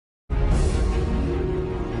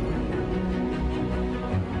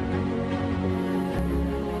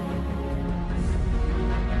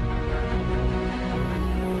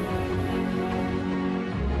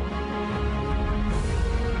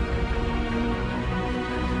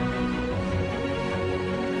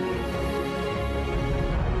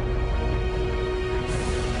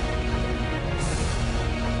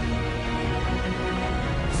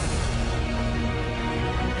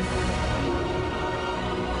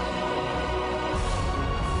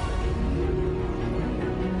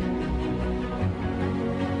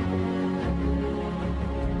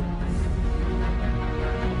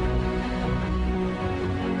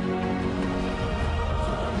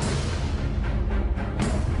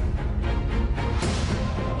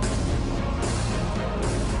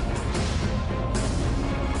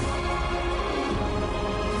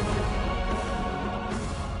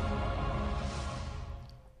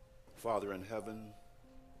Father in heaven,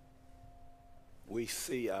 we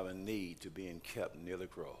see our need to being kept near the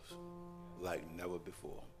cross like never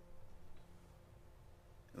before.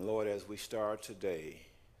 And Lord, as we start today,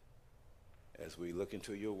 as we look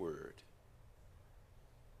into your word,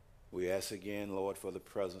 we ask again, Lord, for the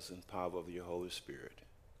presence and power of your Holy Spirit.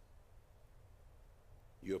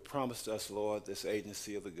 You have promised us, Lord, this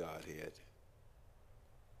agency of the Godhead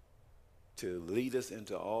to lead us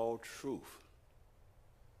into all truth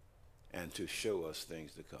and to show us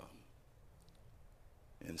things to come.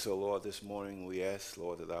 And so, Lord, this morning we ask,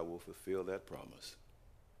 Lord, that I will fulfill that promise.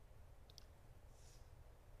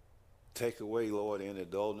 Take away, Lord, any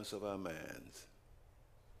dullness of our minds.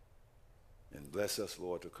 And bless us,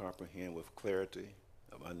 Lord, to comprehend with clarity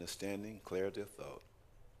of understanding, clarity of thought.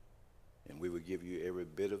 And we will give you every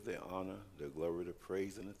bit of the honor, the glory, the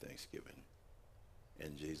praise, and the thanksgiving.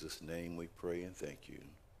 In Jesus' name we pray and thank you.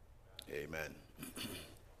 Amen.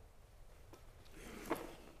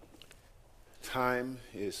 Time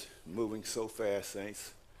is moving so fast,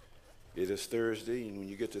 saints. It is Thursday, and when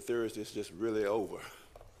you get to Thursday, it's just really over.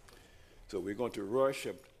 So we're going to rush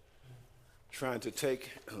up, trying to take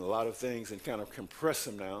a lot of things and kind of compress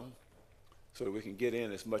them down so that we can get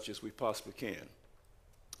in as much as we possibly can.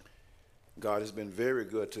 God has been very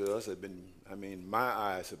good to us. My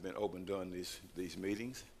eyes have been opened during these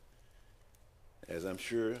meetings, as I'm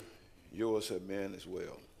sure yours have been as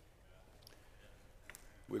well.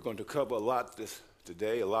 We're going to cover a lot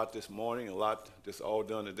today, a lot this morning, a lot just all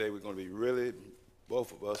done today. We're going to be really,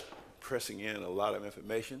 both of us, pressing in a lot of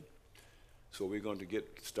information. So we're going to get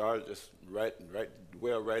started just right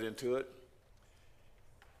into it.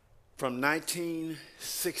 From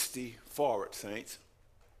 1960 forward, saints,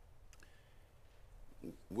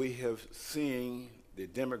 we have seen the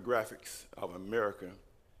demographics of America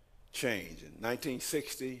change. In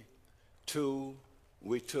 1962,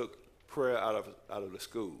 we took prayer out of the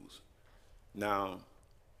schools. Now,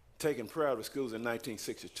 taking prayer out of the schools in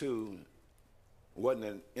 1962 wasn't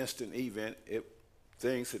an instant event.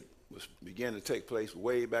 Things began to take place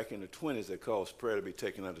way back in the 20s that caused prayer to be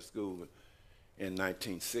taken out of school in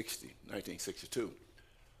 1962.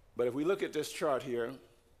 But if we look at this chart here,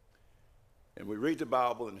 and we read the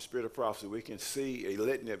Bible in the spirit of prophecy, we can see a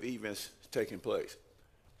litany of events taking place.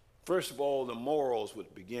 First of all, the morals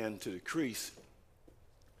would begin to decrease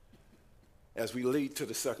as we lead to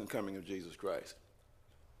the second coming of Jesus Christ.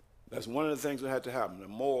 That's one of the things that had to happen. The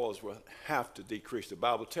morals will have to decrease. The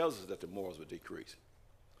Bible tells us that the morals will decrease.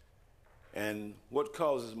 And what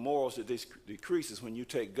causes morals to decrease is when you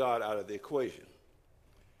take God out of the equation.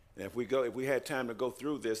 And if we had time to go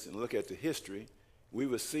through this and look at the history, we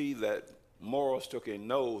would see that morals took a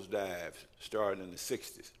nosedive starting in the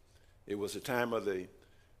 60s. It was the time of the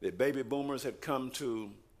baby boomers had come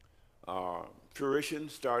to fruition,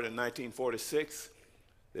 started in 1946.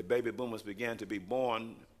 The baby boomers began to be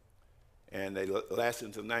born, and they lasted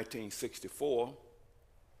until 1964.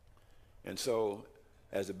 And so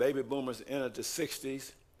as the baby boomers entered the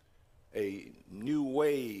 60s, a new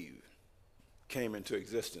wave came into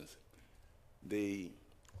existence. The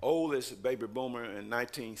oldest baby boomer in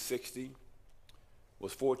 1960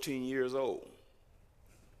 was 14 years old.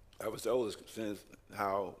 That was the oldest since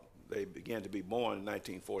how they began to be born in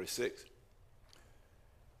 1946.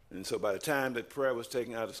 And so by the time that prayer was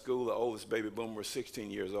taken out of school, the oldest baby boomer was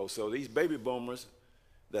 16 years old. So these baby boomers,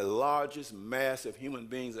 the largest mass of human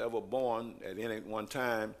beings ever born at any one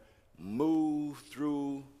time, moved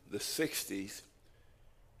through the 60s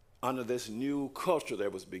under this new culture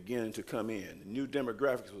that was beginning to come in. New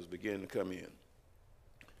demographics was beginning to come in.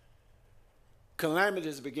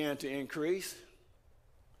 Calamities began to increase.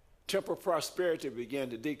 Temporal prosperity began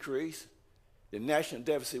to decrease. The national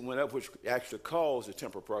deficit went up, which actually caused the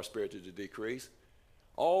temporal prosperity to decrease.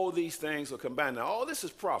 All these things are combined. Now, all this is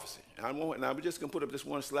prophecy. I'm just going to put up this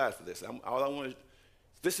one slide for this.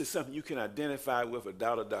 This is something you can identify with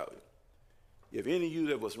without a doubt. If any of you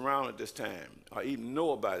that was around at this time or even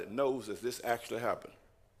know about it knows that this actually happened.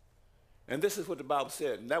 And this is what the Bible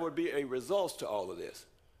said. And that would be a result to all of this.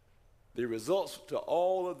 The results to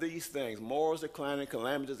all of these things, morals declining,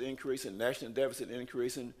 calamities increasing, national deficit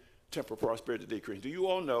increasing, temporal prosperity decreasing. Do you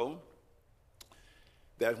all know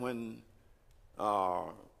that when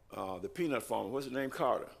the peanut farmer, what's his name,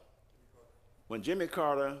 Carter, when Jimmy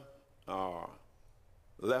Carter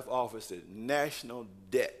left office, the national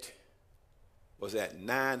debt was at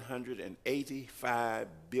 $985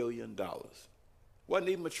 billion. Wasn't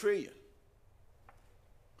even $1 trillion.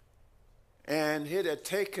 And it had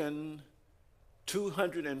taken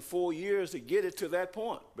 204 years to get it to that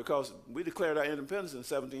point because we declared our independence in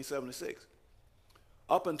 1776.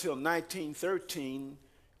 Up until 1913,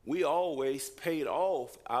 we always paid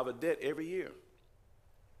off our debt every year.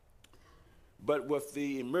 But with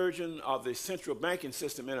the emergence of the central banking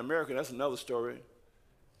system in America, that's another story,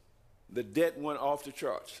 the debt went off the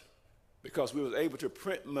charts because we was able to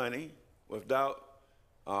print money without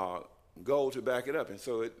gold to back it up. And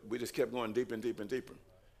so we just kept going deeper and deeper and deeper.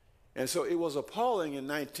 And so it was appalling in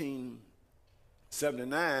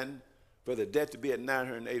 1979 for the debt to be at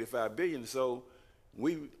 $985 billion. So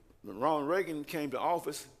Ronald Reagan came to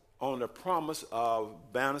office on the promise of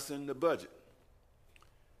balancing the budget.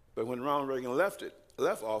 But when Ronald Reagan left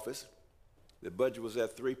office, the budget was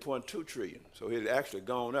at $3.2 trillion. So it had actually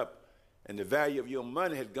gone up, and the value of your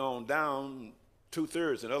money had gone down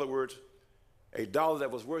 2/3. In other words, a dollar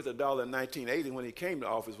that was worth $1 in 1980 when he came to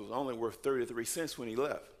office was only worth 33 cents when he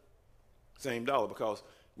left. Same dollar, because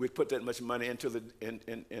we put that much money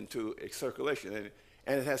into a circulation,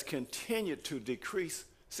 and it has continued to decrease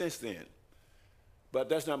since then. But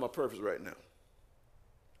that's not my purpose right now.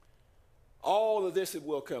 All of this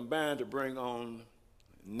will combine to bring on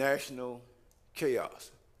national chaos.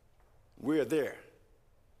 We're there.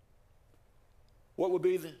 What will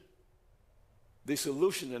be the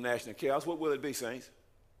solution to national chaos? What will it be, saints?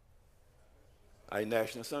 A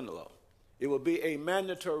national Sunday law. It will be a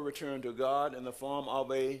mandatory return to God in the form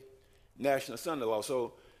of a national Sunday law.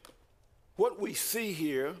 So what we see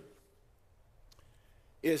here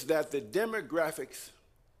is that the demographics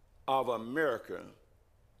of America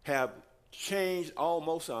have changed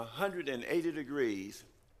almost 180 degrees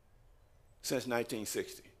since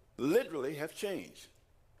 1960. Literally have changed.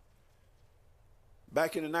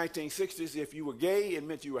 Back in the 1960s, if you were gay, it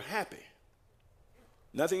meant you were happy.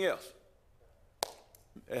 Nothing else.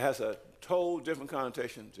 It has a total different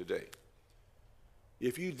connotation today.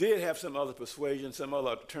 If you did have some other persuasion, some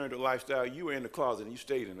other alternative lifestyle, you were in the closet and you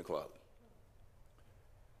stayed in the closet.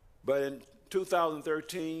 But in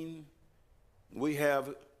 2013, we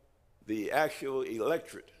have the actual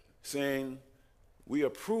electorate saying we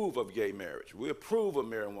approve of gay marriage, we approve of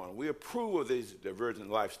marijuana, we approve of these divergent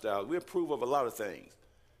lifestyles, we approve of a lot of things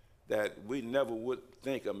that we never would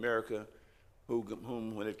think America,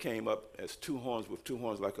 whom when it came up as two horns with two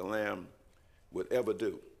horns like a lamb, would ever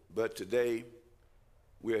do. But today,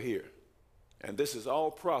 we're here. And this is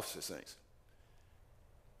all prophecy, saints.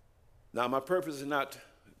 Now, my purpose is not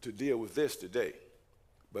to deal with this today,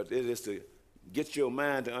 but it is to get your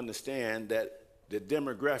mind to understand that the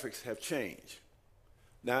demographics have changed.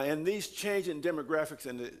 Now, in these changing demographics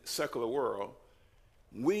in the secular world,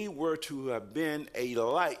 we were to have been a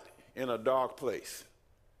light in a dark place.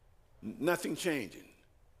 Nothing changing.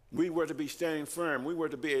 We were to be standing firm. We were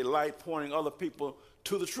to be a light pointing other people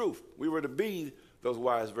to the truth. We were to be those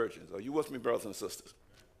wise virgins. Are you with me, brothers and sisters?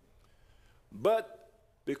 But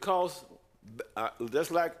because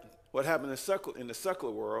just like what happened in the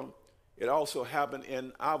secular world, it also happened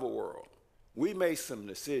in our world. We made some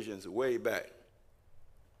decisions way back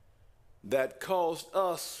that caused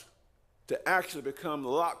us to actually become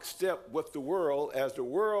lockstep with the world. As the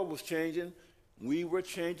world was changing, we were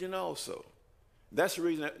changing also. That's the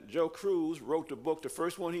reason that Joe Cruz wrote the book. The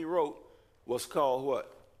first one he wrote was called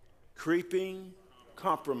what? Creeping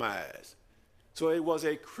Compromise. So it was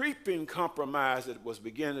a creeping compromise that was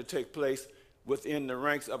beginning to take place within the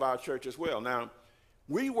ranks of our church as well. Now,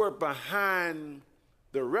 we were behind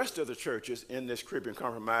the rest of the churches in this creeping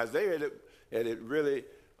compromise. They had it really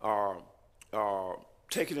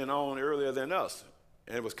taken it on earlier than us,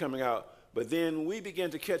 and it was coming out. But then we began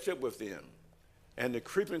to catch up with them, and the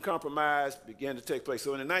creeping compromise began to take place.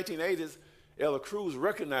 So in the 1980s, Ella Cruz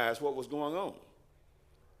recognized what was going on,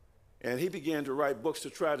 and he began to write books to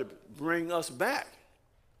try to bring us back.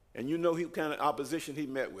 And you know what kind of opposition he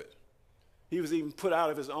met with. He was even put out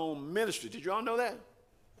of his own ministry. Did you all know that?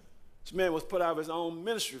 This man was put out of his own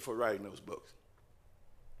ministry for writing those books.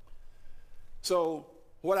 So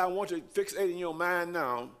what I want to fixate in your mind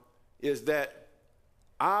now is that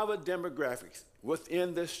our demographics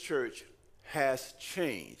within this church has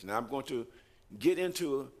changed. Now I'm going to get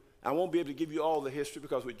into, I won't be able to give you all the history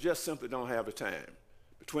because we just simply don't have the time.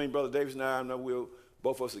 Between Brother Davis and I know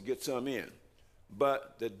both of us will get some in.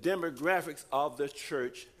 But the demographics of the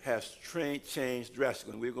church has changed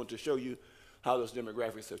drastically. And we're going to show you how those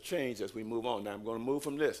demographics have changed as we move on. Now I'm going to move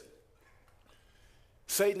from this.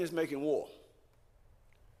 Satan is making war.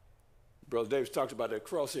 Brother Davis talked about that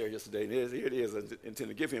crosshair yesterday, and here it is. I intend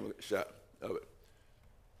to give him a shot of it.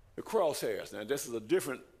 The crosshairs. Now this is a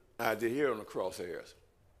different idea here on the crosshairs.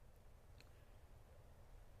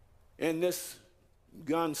 In this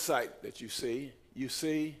gun sight that you see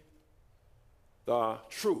the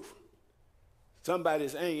truth.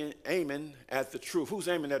 Somebody's aiming at the truth. Who's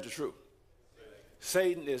aiming at the truth?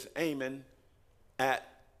 Satan is aiming at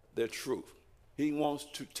the truth. He wants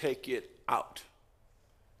to take it out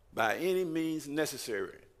by any means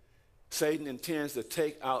necessary. Satan intends to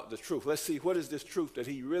take out the truth. Let's see, what is this truth that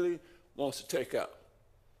he really wants to take out?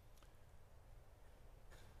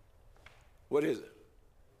 What is it?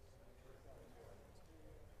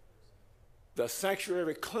 The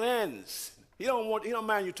sanctuary cleansed. He don't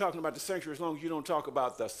mind you talking about the sanctuary as long as you don't talk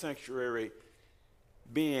about the sanctuary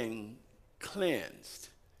being cleansed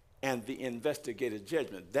and the investigative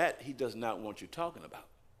judgment. That he does not want you talking about.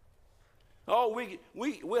 Oh,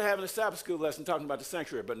 we're having a Sabbath school lesson talking about the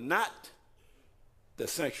sanctuary, but not the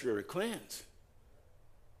sanctuary cleanse,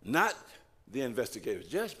 not the investigative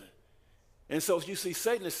judgment. And so you see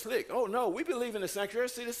Satan is slick. Oh, no, we believe in the sanctuary.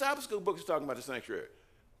 See, the Sabbath school book is talking about the sanctuary.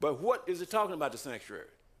 But what is it talking about the sanctuary?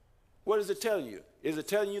 What is it telling you? Is it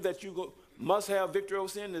telling you that you must have victory over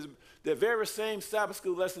sin? The very same Sabbath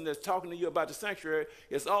school lesson that's talking to you about the sanctuary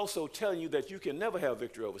is also telling you that you can never have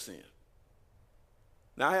victory over sin.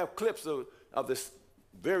 Now, I have clips of this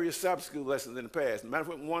various Sabbath school lessons in the past. Matter of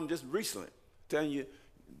fact, one just recently telling you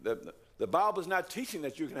that the Bible is not teaching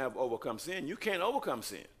that you can have overcome sin. You can't overcome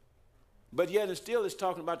sin. But yet and still it's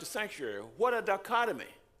talking about the sanctuary. What a dichotomy.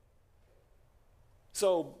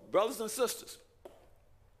 So, brothers and sisters,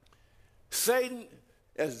 Satan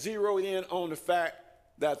has zeroed in on the fact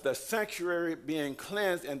that the sanctuary being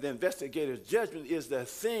cleansed and the investigative judgment is the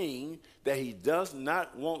thing that he does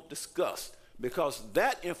not want discussed, because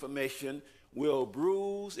that information will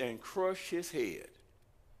bruise and crush his head.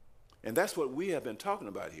 And that's what we have been talking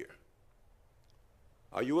about here.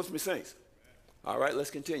 Are you with me, saints? All right,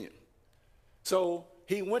 let's continue. So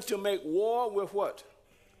he went to make war with what?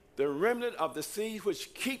 The remnant of the seed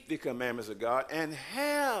which keep the commandments of God and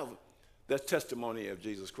have the testimony of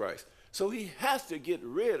Jesus Christ. So he has to get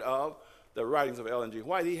rid of the writings of Ellen G.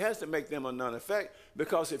 White. He has to make them a non-effect,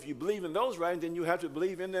 because if you believe in those writings, then you have to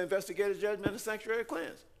believe in the investigative judgment and the sanctuary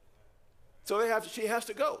cleanse. So she has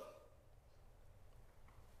to go.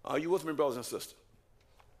 Are you with me, brothers and sisters?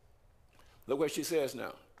 Look what she says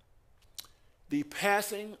now. The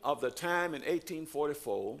passing of the time in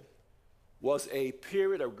 1844 was a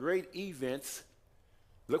period of great events.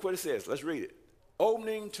 Look what it says. Let's read it.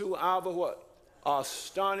 Opening to our what?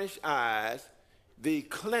 Astonished eyes, the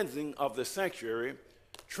cleansing of the sanctuary,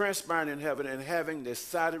 transpiring in heaven and having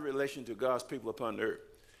decided relation to God's people upon the earth.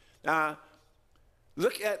 Now,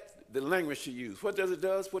 look at the language she used. What does it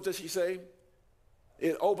do? What does she say?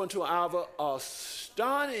 It opened to our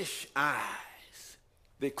astonished eyes,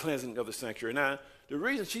 the cleansing of the sanctuary. Now, the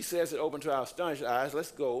reason she says it opened to our astonished eyes,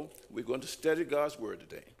 let's go. We're going to study God's word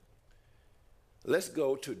today. Let's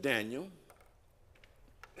go to Daniel.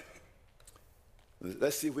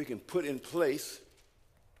 Let's see if we can put in place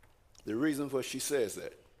the reason for she says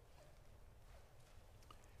that.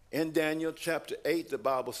 In Daniel chapter 8, the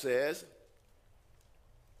Bible says,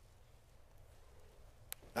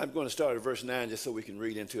 I'm going to start at verse 9 just so we can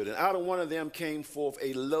read into it. And out of one of them came forth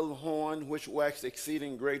a little horn, which waxed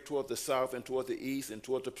exceeding great toward the south and toward the east and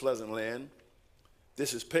toward the pleasant land.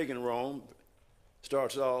 This is pagan Rome,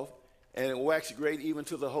 starts off. And it waxed great even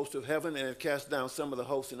to the host of heaven, and it cast down some of the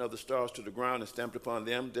hosts and of the stars to the ground and stamped upon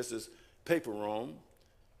them. This is paper Rome.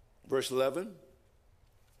 Verse 11.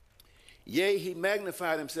 Yea, he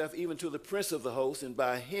magnified himself even to the prince of the host, and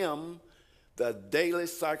by him the daily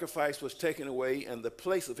sacrifice was taken away, and the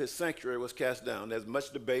place of his sanctuary was cast down. There's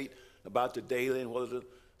much debate about the daily and whether the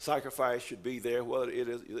sacrifice should be there, whether it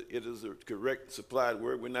is a correct supplied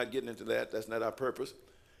word. We're not getting into that. That's not our purpose.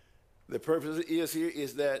 The purpose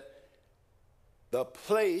is that the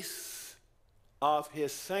place of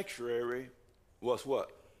his sanctuary was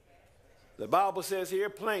what? The Bible says here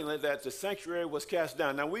plainly that the sanctuary was cast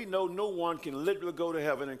down. Now, we know no one can literally go to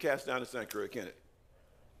heaven and cast down the sanctuary, can it?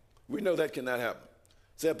 We know that cannot happen.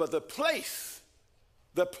 Said, but the place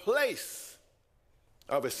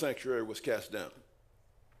of his sanctuary was cast down.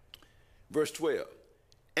 Verse 12.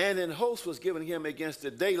 And an host was given him against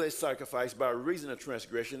the daily sacrifice by reason of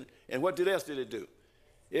transgression. And what else did it do?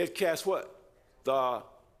 It cast what? The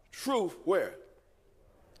truth where?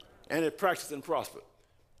 And it practiced and prospered.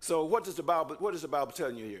 So what is the Bible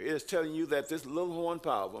telling you here? It is telling you that this little horn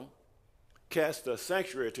power cast the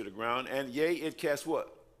sanctuary to the ground, and yea, it cast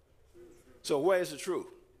what? So where is the truth?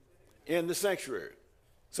 In the sanctuary.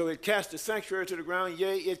 So it cast the sanctuary to the ground,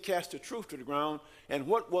 yea, it cast the truth to the ground. And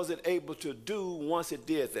what was it able to do once it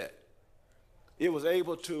did that? It was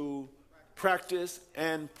able to practice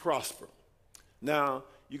and prosper. Now,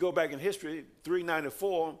 you go back in history,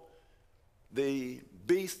 394, the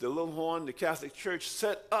beast, the little horn, the Catholic Church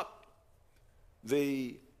set up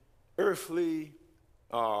the earthly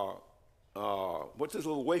what's this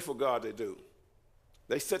little wafer god they do?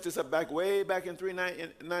 They set this up way back in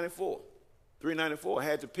 394. 394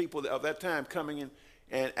 had the people of that time coming in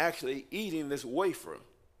and actually eating this wafer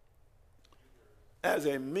as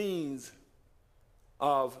a means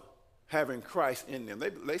of having Christ in them.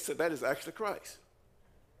 They said that is actually Christ.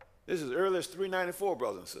 This is early as 394,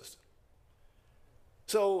 brothers and sisters.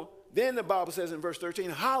 So then the Bible says in verse 13,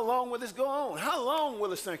 how long will this go on? How long will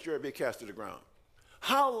the sanctuary be cast to the ground?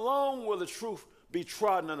 How long will the truth be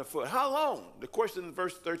trodden underfoot? How long? The question in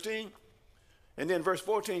verse 13. And then verse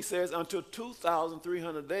 14 says, until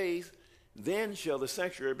 2,300 days, then shall the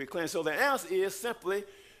sanctuary be cleansed. So the answer is simply,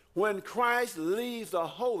 when Christ leaves the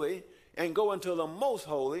holy and go into the most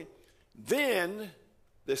holy, then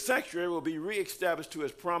the sanctuary will be reestablished to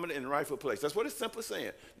its prominent and rightful place. That's what it's simply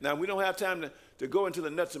saying. Now, we don't have time to go into the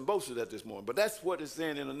nuts and bolts of that this morning, but that's what it's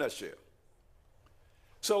saying in a nutshell.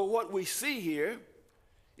 So what we see here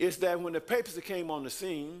is that when the papacy came on the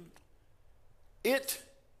scene,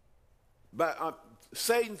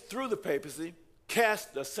 Satan, through the papacy,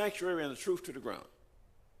 cast the sanctuary and the truth to the ground.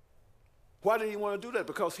 Why did he want to do that?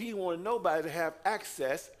 Because he wanted nobody to have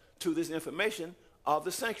access to this information of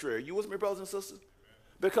the sanctuary. You with me, brothers and sisters?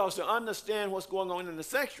 Because to understand what's going on in the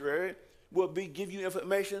sanctuary will give you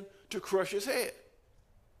information to crush his head.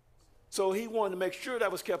 So he wanted to make sure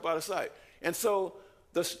that was kept out of sight. And so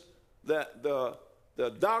the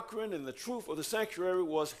doctrine and the truth of the sanctuary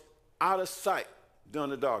was out of sight during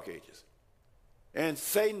the Dark Ages. And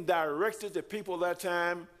Satan directed the people of that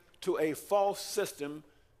time to a false system,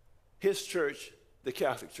 his church, the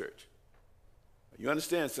Catholic Church. You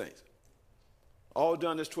understand, saints? All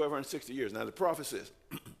done this 1,260 years. Now the prophet says,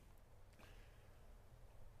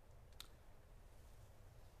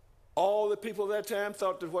 all the people of that time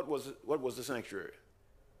thought that what was the sanctuary?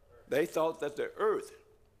 They thought that the earth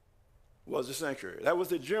was the sanctuary. That was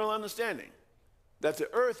the general understanding, that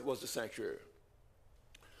the earth was the sanctuary.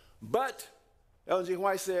 But Ellen G.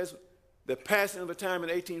 White says the passing of the time in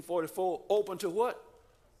 1844 opened to what?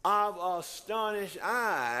 Of astonished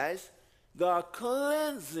eyes, the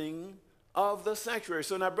cleansing of the sanctuary.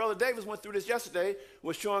 So now Brother Davis went through this yesterday,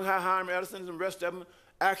 was showing how Hiram Edison and the rest of them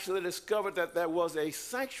actually discovered that there was a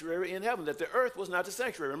sanctuary in heaven, that the earth was not the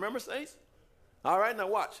sanctuary. Remember, saints? All right, now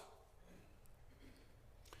watch.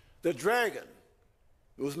 The dragon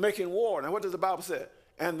was making war. Now what does the Bible say?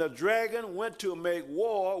 And the dragon went to make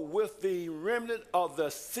war with the remnant of the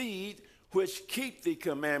seed which keep the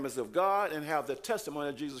commandments of God and have the testimony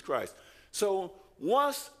of Jesus Christ. So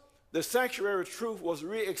once the sanctuary truth was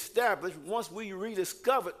reestablished, once we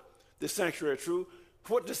rediscovered the sanctuary truth,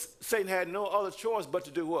 Satan had no other choice but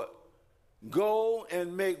to do what? Go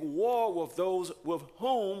and make war with those with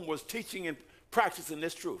whom was teaching and practicing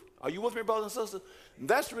this truth. Are you with me, brothers and sisters? And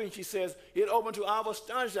that's the reason she says it opened to our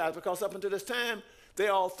astonished eyes, because up until this time, they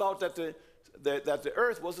all thought that the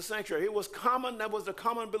earth was the sanctuary. It was common, that was the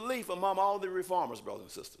common belief among all the reformers, brothers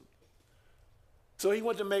and sisters. So he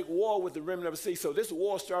went to make war with the remnant of the sea. So this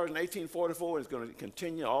war started in 1844 and is going to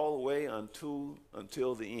continue all the way until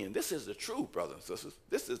the end. This is the truth, brothers and sisters.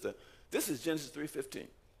 This is Genesis 3:15.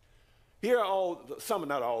 Here are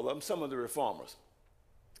not all of them, some of the reformers.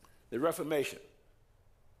 The Reformation,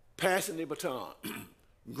 passing the baton.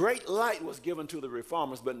 Great light was given to the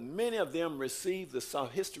reformers, but many of them received the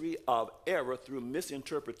history of error through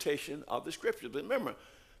misinterpretation of the scriptures. But remember,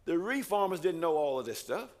 the reformers didn't know all of this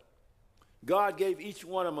stuff. God gave each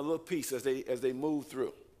one of them a little piece as they moved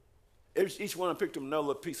through. Each one of them picked up another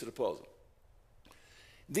little piece of the puzzle.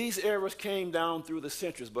 These errors came down through the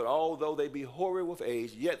centuries, but although they be hoary with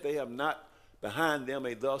age, yet they have not behind them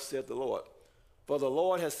a thus saith the Lord. For the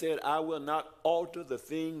Lord has said, I will not alter the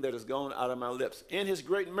thing that is gone out of my lips. In his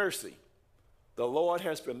great mercy, the Lord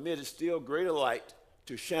has permitted still greater light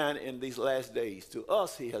to shine in these last days. To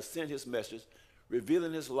us, he has sent his message,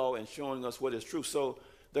 revealing his law and showing us what is true. So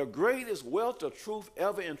the greatest wealth of truth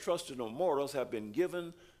ever entrusted to mortals have been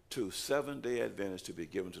given to Seventh-day Adventists to be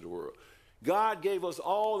given to the world. God gave us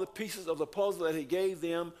all the pieces of the puzzle that he gave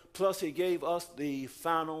them, plus he gave us the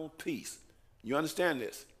final piece. You understand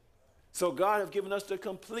this? So God has given us the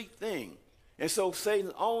complete thing. And so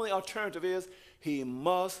Satan's only alternative is he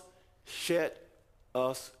must shut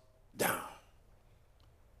us down.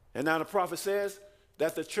 And now the prophet says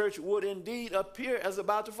that the church would indeed appear as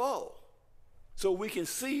about to fall. So we can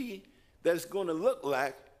see that it's going to look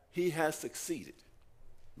like he has succeeded.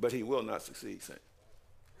 But he will not succeed, saints.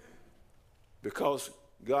 Because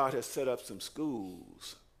God has set up some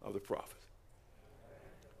schools of the prophets.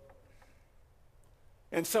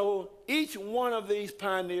 And so each one of these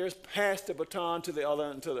pioneers passed the baton to the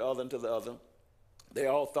other and to the other and to the other. They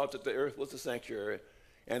all thought that the earth was the sanctuary.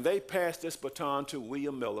 And they passed this baton to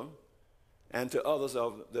William Miller and to others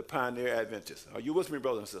of the pioneer Adventists. Are you with me,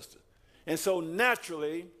 brothers and sisters? And so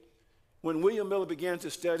naturally, when William Miller began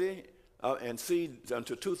to study and see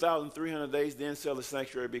until 2,300 days, then shall the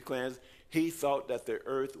sanctuary be cleansed, he thought that the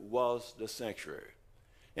earth was the sanctuary.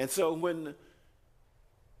 And so when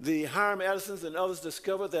the Hiram Edisons and others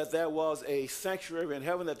discovered that there was a sanctuary in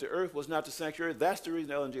heaven, that the earth was not the sanctuary, that's the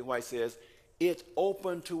reason Ellen G. White says, it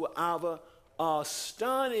opened to our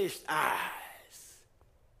astonished eyes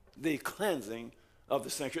the cleansing of the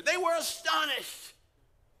sanctuary. They were astonished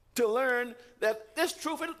to learn that this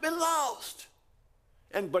truth had been lost.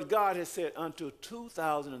 But God has said, until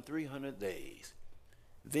 2,300 days,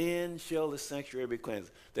 then shall the sanctuary be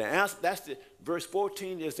cleansed. The answer, verse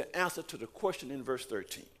 14 is the answer to the question in verse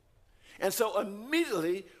 13. And so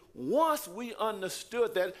immediately, once we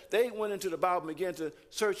understood that, they went into the Bible and began to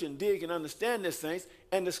search and dig and understand these things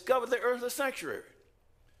and discovered the earthly sanctuary.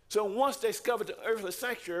 So once they discovered the earthly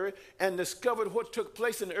sanctuary and discovered what took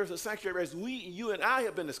place in the earthly sanctuary, as you and I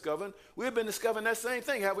have been discovering, we've been discovering that same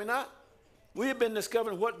thing, have we not? We have been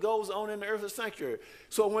discovering what goes on in the earthly sanctuary.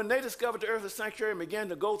 So when they discovered the earthly sanctuary and began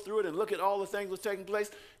to go through it and look at all the things that were taking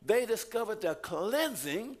place, they discovered the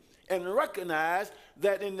cleansing and recognized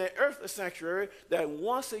that in the earthly sanctuary, that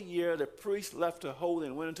once a year the priest left the holy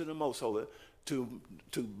and went into the most holy to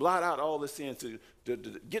blot out all the sins, to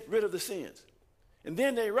get rid of the sins. And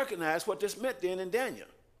then they recognized what this meant then in Daniel,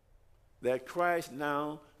 that Christ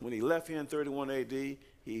now, when he left here in 31 AD,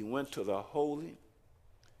 he went to the holy.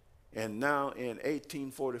 And now in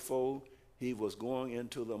 1844, he was going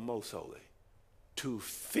into the most holy to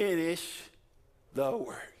finish the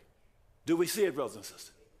work. Do we see it, brothers and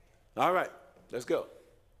sisters? All right, let's go.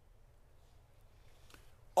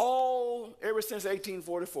 Ever since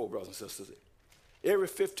 1844, brothers and sisters, every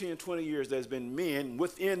 15 or 20 years, there's been men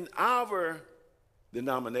within our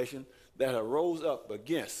denomination that have rose up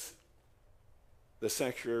against the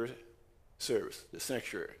sanctuary service, the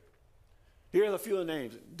sanctuary. Here are a few of the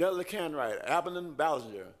names: Dudley Canwright, Absalom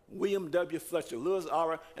Ballinger, William W. Fletcher, Lewis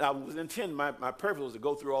R. And I was intending, my purpose was to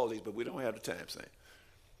go through all these, but we don't have the time, saying.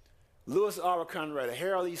 Lewis R. Conrad,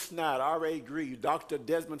 Harold E. Snyder, R.A. Grieve, Dr.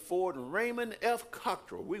 Desmond Ford, and Raymond F.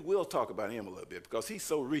 Cockrell. We will talk about him a little bit because he's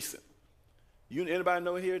so recent. Anybody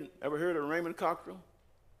know here, ever heard of Raymond Cockrell?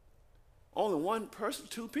 Only one person,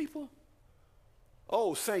 two people?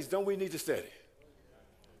 Oh, saints, don't we need to study?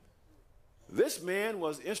 This man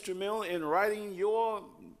was instrumental in writing your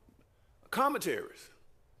commentaries.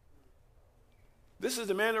 This is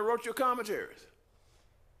the man that wrote your commentaries.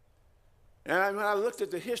 And when I looked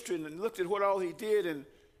at the history and looked at what all he did,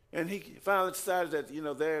 and he finally decided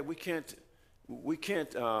that we can't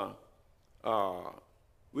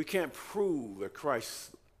prove that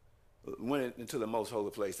Christ went into the most holy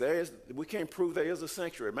place. We can't prove there is a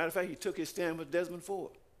sanctuary. Matter of fact, he took his stand with Desmond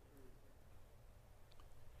Ford.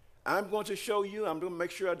 I'm going to show you, I'm going to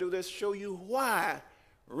make sure I do this, show you why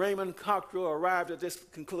Raymond Cockrell arrived at this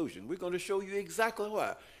conclusion. We're going to show you exactly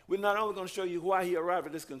why. We're not only going to show you why he arrived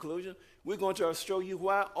at this conclusion, we're going to show you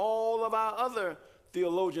why all of our other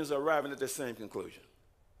theologians are arriving at the same conclusion.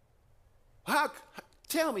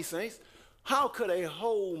 Tell me, saints, how could a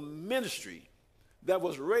whole ministry that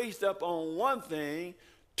was raised up on one thing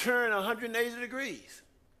turn 180 degrees?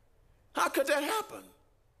 How could that happen?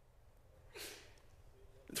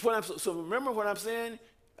 So remember what I'm saying?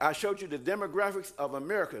 I showed you the demographics of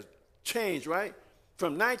America changed, right?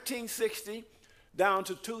 From 1960 down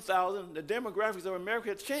to 2000, the demographics of America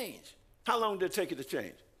had changed. How long did it take it to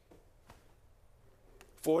change?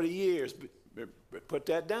 40 years. Put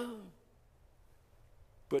that down.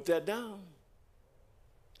 Put that down.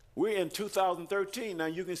 We're in 2013. Now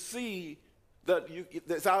you can see that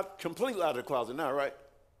it's completely out of the closet now, right?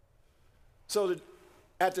 So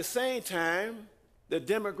at the same time, the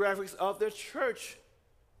demographics of the church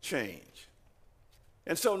change.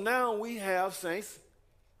 And so now we have, saints,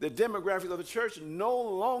 the demographics of the church no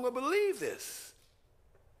longer believe this.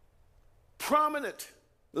 Prominent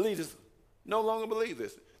leaders no longer believe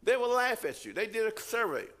this. They will laugh at you. They did a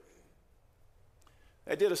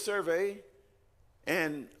survey.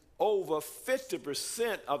 And over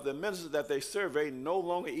 50% of the ministers that they surveyed no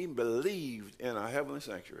longer even believed in a heavenly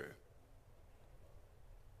sanctuary.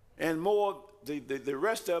 And the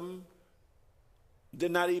rest of them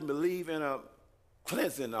did not even believe in a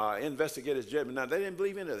cleansing or investigator's judgment. Now, they didn't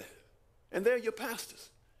believe in that. And they're your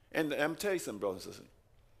pastors. And I'm going to tell you something, brothers and sisters.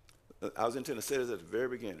 I was intending to say this at the very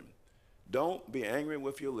beginning. Don't be angry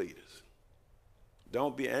with your leaders.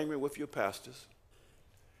 Don't be angry with your pastors.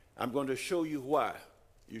 I'm going to show you why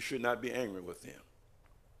you should not be angry with them.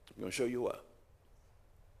 I'm going to show you why.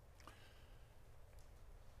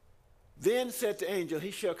 Then said the angel,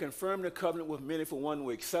 he shall confirm the covenant with many for 1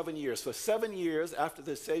 week, 7 years. For 7 years after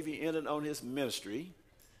the Savior entered on his ministry,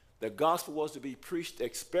 the gospel was to be preached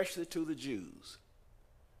especially to the Jews.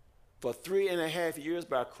 For 3.5 years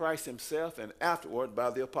by Christ himself, and afterward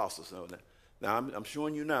by the apostles. Now I'm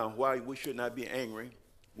showing you now why we should not be angry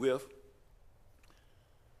with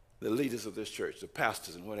the leaders of this church, the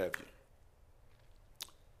pastors and what have you.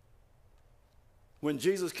 When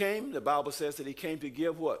Jesus came, the Bible says that he came to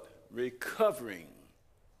give what? Recovering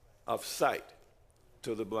of sight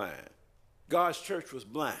to the blind. God's church was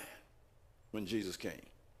blind when Jesus came.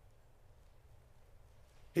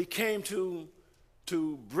 He came to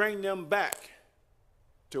bring them back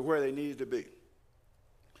to where they needed to be.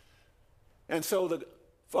 And so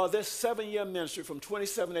for this 7-year ministry from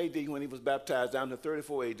 27 AD when he was baptized down to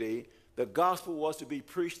 34 AD, the gospel was to be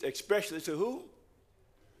preached especially to who?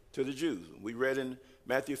 To the Jews. We read in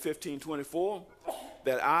Matthew 15:24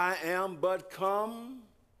 that I am but come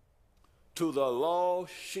to the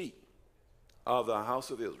lost sheep of the house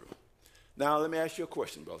of Israel. Now let me ask you a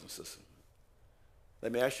question, brothers and sisters.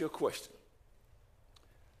 Let me ask you a question.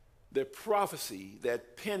 The prophecy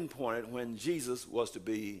that pinpointed when Jesus was to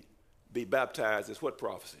be baptized is what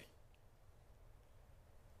prophecy?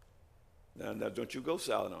 Now don't you go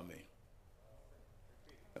silent on me.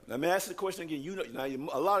 Let me ask the question again. You know,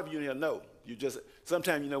 a lot of you here know. You just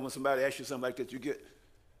sometimes when somebody asks you something like that, you get.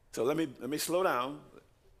 So let me slow down.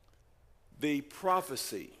 The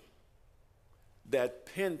prophecy that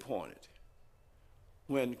pinpointed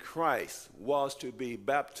when Christ was to be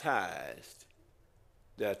baptized,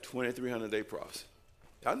 that 2300-day prophecy.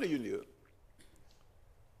 I knew you knew it.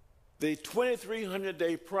 The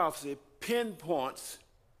 2300-day prophecy pinpoints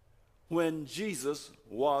when Jesus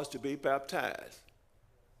was to be baptized.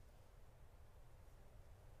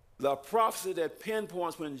 The prophecy that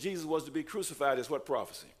pinpoints when Jesus was to be crucified is what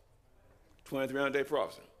prophecy? 2300-day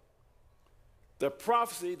prophecy. The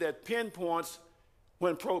prophecy that pinpoints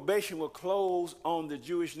when probation will close on the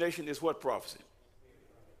Jewish nation is what prophecy?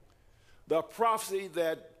 The prophecy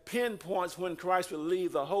that pinpoints when Christ will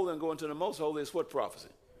leave the holy and go into the most holy is what prophecy?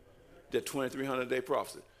 The 2300-day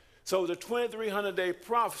prophecy. So the 2300-day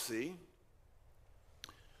prophecy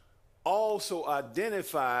also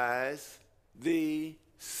identifies the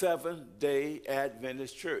Seventh-day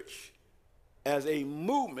Adventist Church as a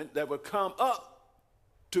movement that would come up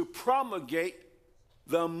to promulgate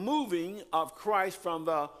the moving of Christ from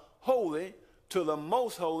the holy to the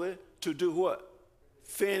most holy to do what?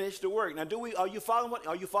 Finish the work. Now, are you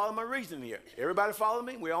following my reasoning here? Everybody follow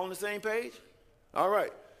me? We're all on the same page? All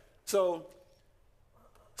right. So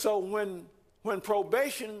when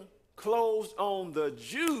probation closed on the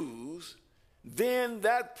Jews, then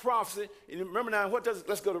that prophecy, and remember now,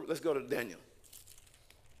 let's go to Daniel.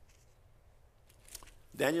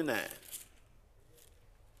 Daniel 9.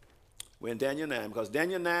 We're in Daniel 9, because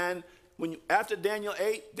Daniel 9, after Daniel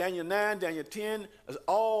 8, Daniel 9, Daniel 10, is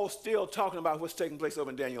all still talking about what's taking place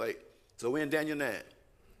over in Daniel 8. So we're in Daniel 9.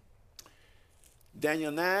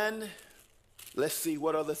 Daniel 9, let's see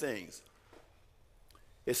what other things.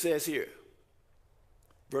 It says here,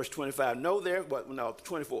 verse 25,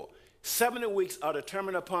 24. 70 weeks are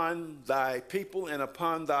determined upon thy people and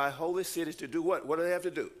upon thy holy cities to do what? What do they have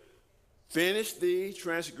to do? Finish the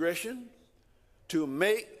transgression, to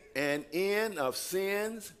make an end of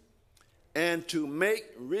sins, and to make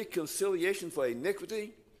reconciliation for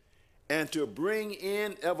iniquity, and to bring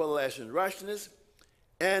in everlasting righteousness,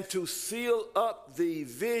 and to seal up the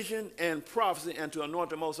vision and prophecy, and to anoint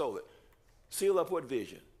the most holy. Seal up what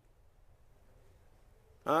vision?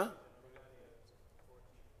 Huh?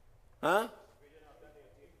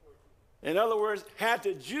 In other words, had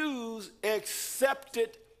the Jews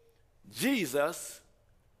accepted Jesus,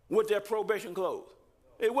 would their probation close?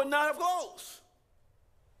 It would not have closed.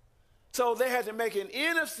 So they had to make an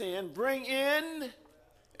end of sin, bring in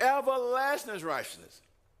everlasting righteousness.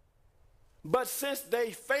 But since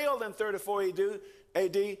they failed in 34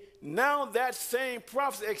 AD, now that same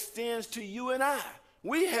prophecy extends to you and I.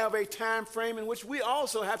 We have a time frame in which we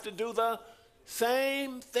also have to do the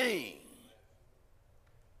same thing.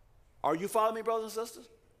 Are you following me, brothers and sisters?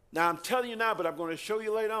 Now, I'm telling you now, but I'm going to show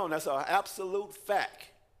you later on. That's an absolute fact.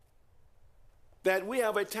 That we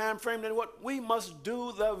have a time frame that what we must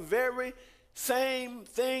do the very same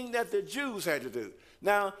thing that the Jews had to do.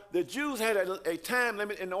 Now, the Jews had a time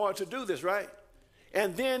limit in order to do this, right?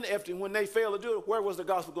 And then when they failed to do it, where was the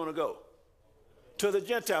gospel going to go? To the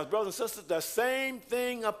Gentiles. Brothers and sisters, the same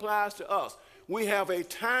thing applies to us. We have a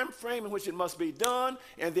time frame in which it must be done,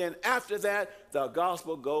 and then after that, the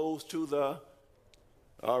gospel goes to the,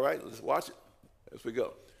 all right, let's watch it as we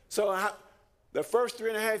go. So The first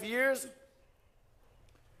 3.5 years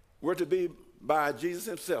were to be by Jesus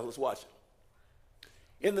himself. Let's watch it.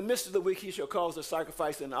 In the midst of the week, he shall cause the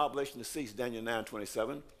sacrifice and the oblation to cease, Daniel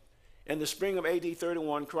 9:27. In the spring of AD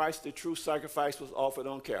 31, Christ, the true sacrifice, was offered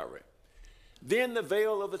on Calvary. Then the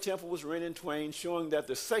veil of the temple was rent in twain, showing that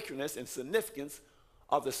the sacredness and significance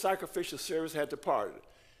of the sacrificial service had departed.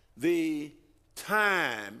 The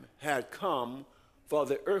time had come for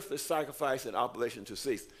the earthly sacrifice and oblation to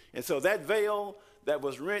cease. And so that veil that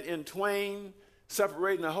was rent in twain,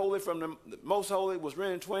 separating the holy from the most holy, was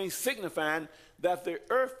rent in twain, signifying that the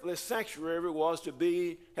earthly sanctuary was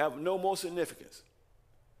to have no more significance.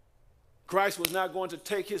 Christ was not going to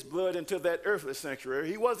take his blood into that earthly sanctuary.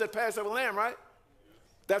 He was that Passover lamb, right?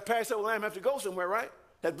 That Passover lamb has to go somewhere, right?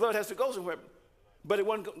 That blood has to go somewhere. But it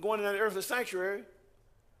wasn't going in that earthly sanctuary.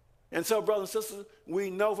 And so, brothers and sisters, we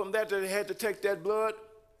know from that they had to take that blood.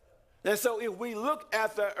 And so if we look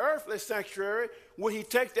at the earthly sanctuary, would he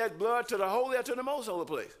take that blood to the holy or to the most holy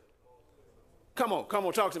place? Come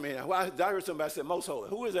on, talk to me now. Well, I heard somebody say most holy.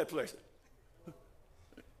 Who is that place?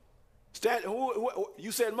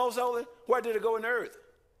 You said most holy? Where did it go in the earth?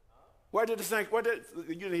 Where did the sanctuary?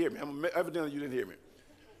 You didn't hear me. Evidently you didn't hear me.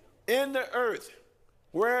 In the earth,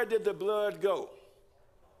 where did the blood go?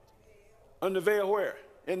 On the veil where?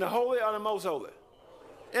 In the holy or the most holy?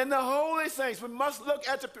 In the holy saints. We must look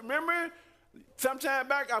at remember, sometime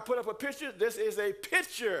back I put up a picture. This is a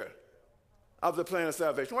picture of the plan of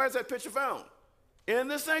salvation. Where is that picture found? In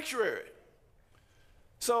the sanctuary.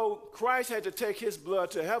 So Christ had to take his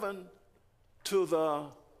blood to heaven, to the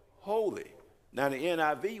holy. Now the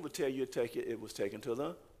NIV would tell you it was taken to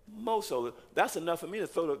the most holy. That's enough for me to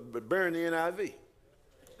burn the NIV.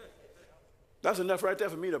 That's enough right there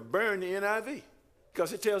for me to burn the NIV.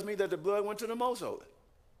 Because it tells me that the blood went to the most holy.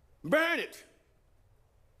 Burn it.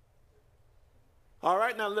 All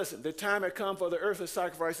right, now listen. The time had come for the earthly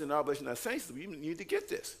sacrifice and oblation of saints. You need to get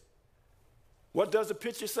this. What does the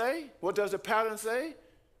picture say? What does the pattern say?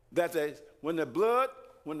 That when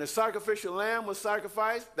the sacrificial lamb was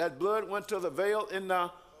sacrificed, that blood went to the veil in the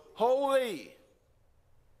holy.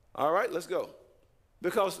 All right, let's go.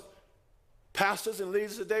 Because pastors and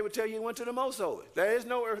leaders today would tell you it went to the most holy. There is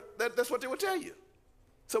no earth. That's what they would tell you.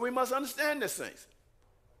 So we must understand this, saints.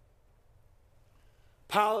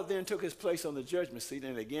 Pilate then took his place on the judgment seat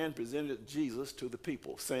and again presented Jesus to the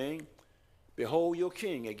people, saying, "Behold your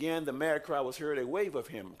king." Again the mad cry was heard, a wave of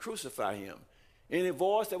him, "Crucify him." In a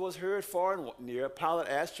voice that was heard far and near, Pilate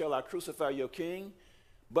asked, "Shall I crucify your king?"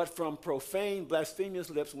 But from profane, blasphemous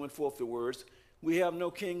lips went forth the words, "We have no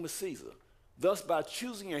king but Caesar." Thus, by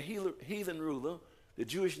choosing a heathen ruler, the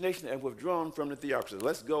Jewish nation had withdrawn from the theocracy.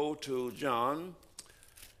 Let's go to John.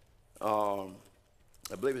 I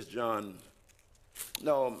believe it's John.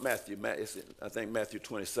 No, Matthew. I think Matthew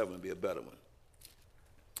 27 would be a better one.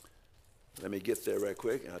 Let me get there right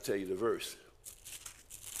quick, and I'll tell you the verse.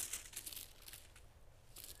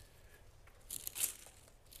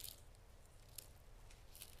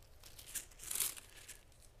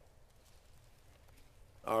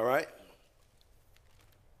 All right.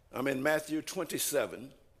 I'm in Matthew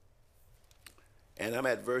 27, and I'm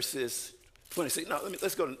at verses 26. No,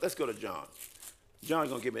 let's go to John. John's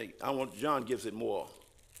going to give me, John gives it more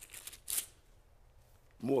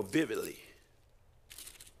vividly.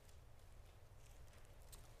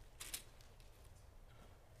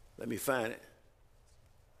 Let me find it.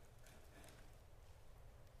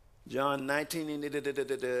 John 19,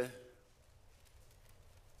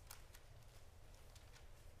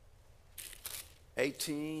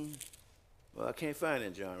 18. Well, I can't find it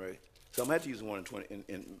in John, right? So I'm going to have to use the one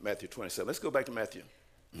in Matthew 27. Let's go back to Matthew.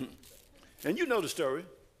 And you know the story.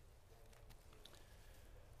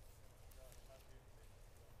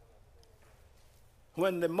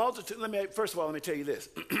 When the multitude, first of all, let me tell you this.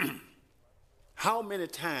 How many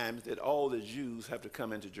times did all the Jews have to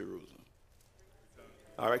come into Jerusalem?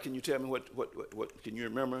 All right, can you tell me what can you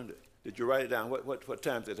remember? Did you write it down? What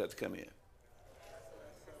times did they have to come in?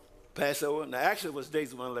 Passover. Now, actually, it was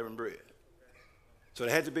days of unleavened bread. So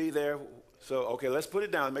they had to be there. So, okay, let's put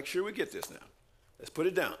it down. Make sure we get this now. Let's put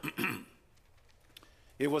it down.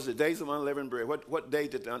 It was the days of unleavened bread. What day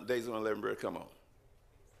did the days of unleavened bread come on?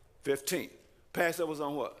 15th. Passover was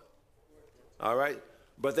on what? All right.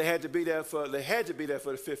 But they had to be there for the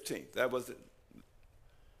 15th. That was it.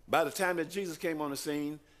 By the time that Jesus came on the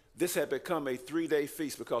scene, this had become a 3-day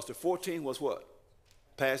feast because the 14th was what?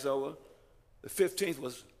 Passover. The 15th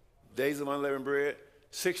was days of unleavened bread.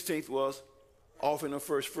 16th was offering of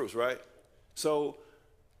first fruits, right? So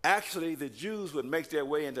actually the Jews would make their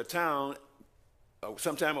way into town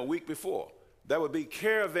sometime a week before. There would be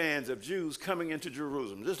caravans of Jews coming into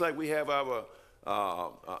Jerusalem, just like we have our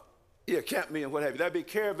camp meeting, what have you. There'd be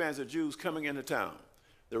caravans of Jews coming into town.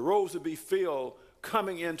 The roads would be filled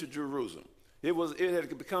coming into Jerusalem. It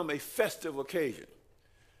had become a festive occasion.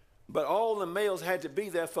 But all the males had to be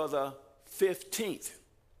there for the 15th.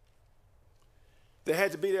 They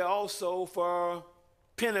had to be there also for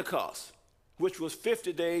Pentecost, which was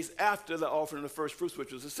 50 days after the offering of the first fruits,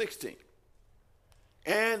 which was the 16th.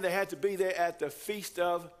 And they had to be there at the Feast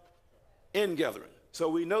of Ingathering. So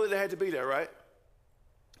we know that they had to be there, right?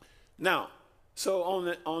 Now, so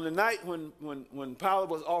on the night when Pilate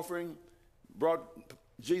was offering, brought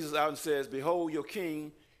Jesus out and says, "Behold your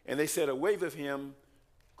king," and they said, "Away with him,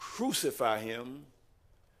 crucify him."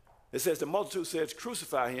 It says the multitude says,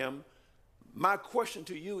 "Crucify him." My question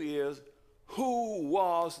to you is, who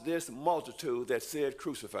was this multitude that said,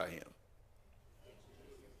 "Crucify him"?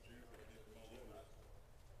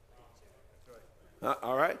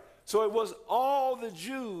 All right. So it was all the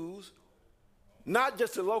Jews, not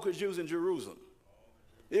just the local Jews in Jerusalem.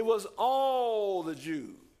 It was all the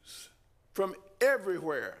Jews from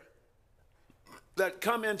everywhere that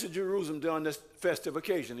come into Jerusalem during this festive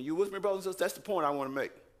occasion. Are you with me, brothers and sisters? That's the point I want to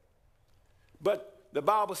make. But the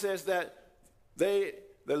Bible says that the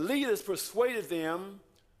leaders persuaded them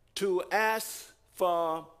to ask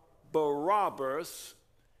for Barabbas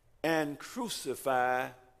and crucify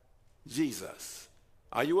Jesus.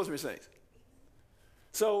 Are you with me, saints?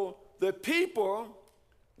 So the people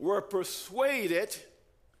were persuaded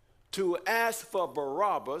to ask for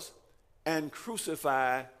Barabbas and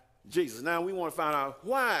crucify Jesus. Now we want to find out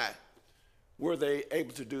why were they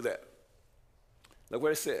able to do that. Look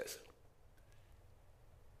what it says.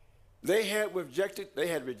 They had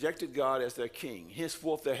rejected God as their king.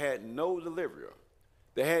 Henceforth they had no deliverer.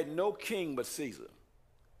 They had no king but Caesar.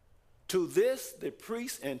 To this the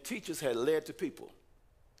priests and teachers had led the people.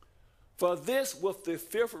 For this, with the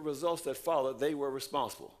fearful results that followed, they were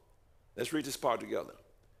responsible. Let's read this part together.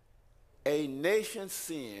 A nation's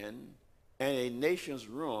sin and a nation's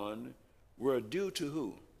ruin were due to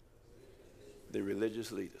who? The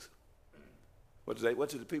religious leaders. What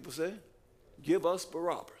did the people say? Give us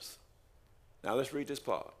Barabbas. Now let's read this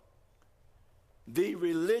part. The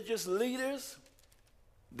religious leaders,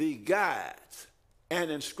 the guides,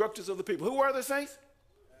 and instructors of the people. Who were the saints?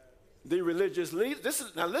 The religious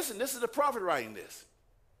leaders. Now listen, this is the prophet writing this.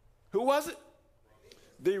 Who was it?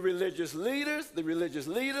 The religious leaders,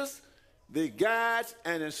 the guides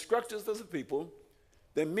and instructors of the people,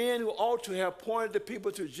 the men who ought to have pointed the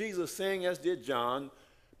people to Jesus, saying as did John,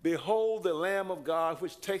 "Behold the Lamb of God,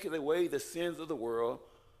 which taketh away the sins of the world,"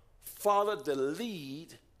 followed the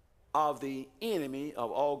lead of the enemy of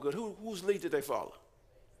all good. Whose lead did they follow?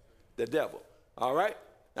 The devil. All right?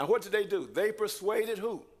 Now what did they do? They persuaded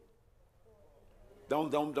who? Don't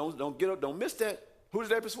get up, don't miss that. Who did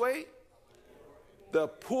they persuade? The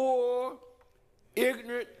poor,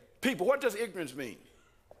 ignorant people. What does ignorance mean?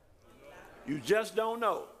 You just don't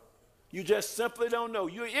know. You just simply don't know.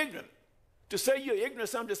 You're ignorant. To say you're ignorant of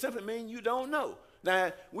something just simply means you don't know.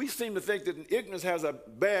 Now, we seem to think that ignorance has a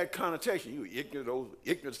bad connotation. You're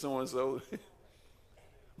ignorant so-and-so.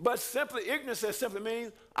 But simply, ignorance simply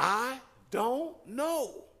means I don't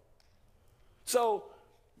know. So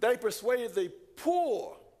they persuaded the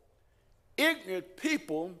poor, ignorant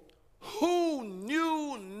people who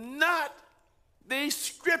knew not the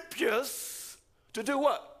scriptures to do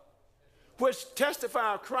what? Which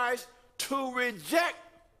testify of Christ, to reject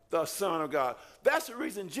the Son of God. That's the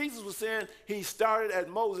reason Jesus was saying he started at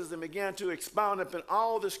Moses and began to expound upon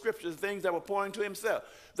all the scriptures, things that were pointing to himself.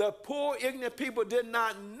 The poor, ignorant people did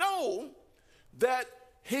not know that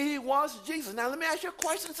he was Jesus. Now let me ask you a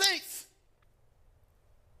question, saints.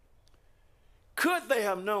 Could they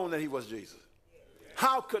have known that he was Jesus?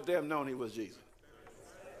 How could they have known he was Jesus?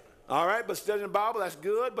 All right, but studying the Bible, that's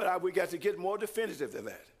good, but we got to get more definitive than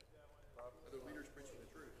that.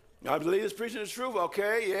 I believe it's preaching the truth.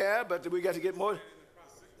 Okay, yeah, but we got to get more.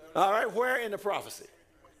 All right, where in the prophecy?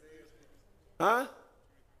 Huh?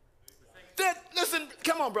 Listen,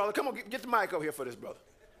 come on, brother. Come on, get the mic over here for this brother.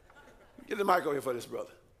 Get the mic over here for this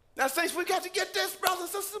brother. Now, saints, we got to get this,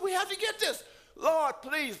 brothers and sisters. We have to get this. Lord,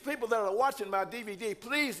 please, people that are watching my DVD,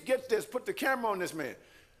 please get this. Put the camera on this man.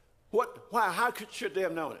 Why? How should they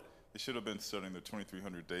have known it? They should have been studying the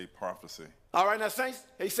 2300-day prophecy. All right, now, saints,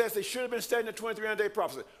 he says they should have been studying the 2300-day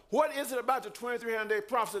prophecy. What is it about the 2300-day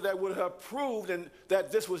prophecy that would have proved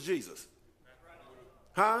that this was Jesus?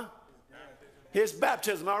 Huh? His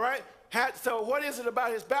baptism, all right? So what is it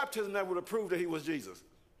about his baptism that would have proved that he was Jesus?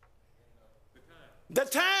 The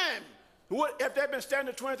time. If they'd been studying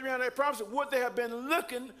the 2300-day prophecy, would they have been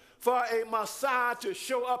looking for a Messiah to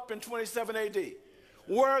show up in 27 AD?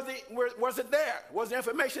 Was it there? Was the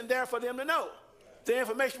information there for them to know? The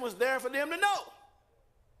information was there for them to know.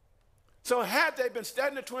 So had they been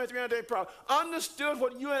studying the 2300-day prophecy, understood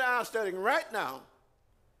what you and I are studying right now,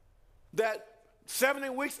 that 70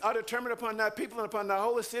 weeks are determined upon thy people and upon thy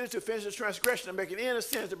holy city to finish the transgression and make an end of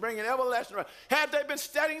sins, to bring in everlasting life. Had they been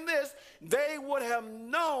studying this, they would have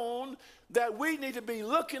known that we need to be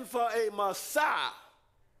looking for a Messiah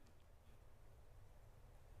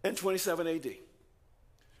in 27 AD.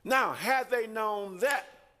 Now, had they known that,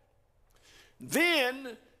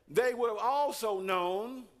 then they would have also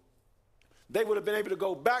known, they would have been able to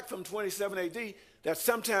go back from 27 AD, that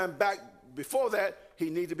sometime back before that, he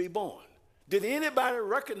needed to be born. Did anybody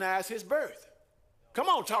recognize his birth? Come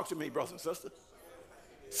on, talk to me, brothers and sisters.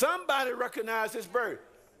 Somebody recognized his birth.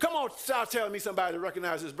 Come on, start telling me somebody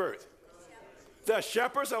recognized his birth. The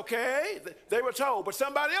shepherds, okay, they were told, but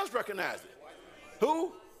somebody else recognized it.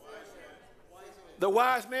 Who? The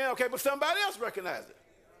wise men, okay, but somebody else recognized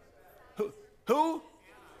it. Who?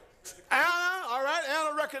 Anna, all right,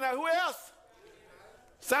 Anna recognized. Who else?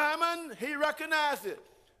 Simon, he recognized it.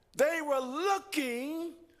 They were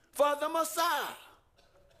looking for the Messiah.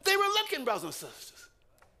 They were looking, brothers and sisters.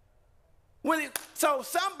 So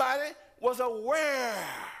somebody was aware.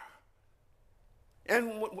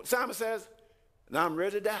 And Simon says, now I'm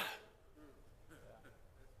ready to die.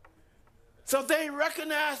 So they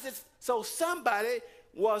recognized it. So somebody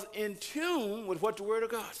was in tune with what the Word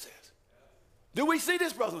of God says. Do we see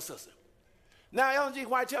this, brothers and sisters? Now, Ellen G.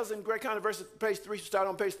 White tells us in Great Controversy, page 3, start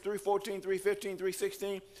on page 314, 315,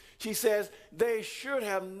 316. She says they should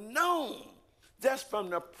have known just from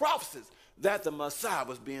the prophecies that the Messiah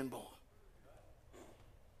was being born.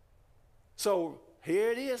 So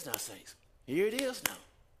here it is now, saints. Here it is now.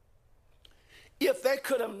 If they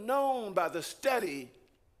could have known by the study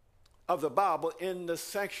of the Bible in the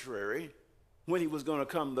sanctuary when he was going to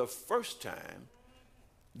come the first time,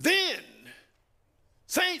 then,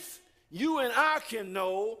 saints, you and I can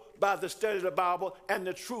know by the study of the Bible and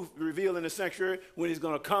the truth revealed in the sanctuary when he's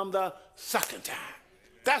going to come the second time.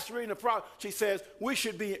 That's reading the prophet. She says we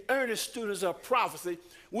should be earnest students of prophecy.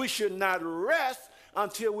 We should not rest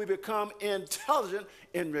until we become intelligent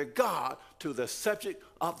in regard to the subject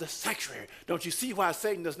of the sanctuary. Don't you see why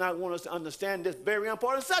Satan does not want us to understand this very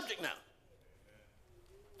important subject now?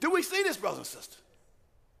 Do we see this, brothers and sisters?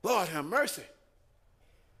 Lord have mercy.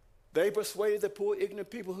 They persuaded the poor, ignorant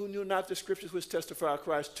people who knew not the scriptures which testify of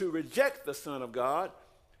Christ to reject the Son of God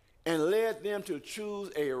and led them to choose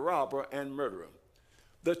a robber and murderer.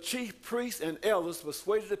 The chief priests and elders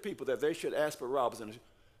persuaded the people that they should ask for robbers.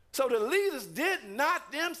 So the leaders did not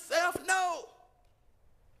themselves know.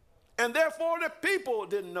 And therefore the people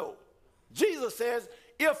didn't know. Jesus says,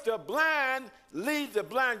 if the blind lead the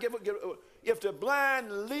blind, if the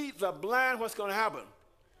blind lead the blind, what's going to happen?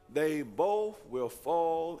 They both will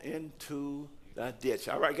fall into the ditch.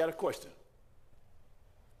 All right, got a question?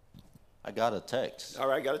 I got a text. All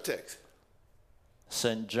right, got a text.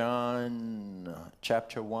 St. John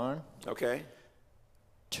chapter 1. Okay.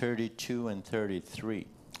 32 and 33.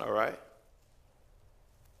 All right.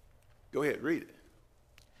 Go ahead, read it.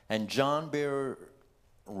 And John bare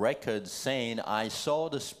record saying, I saw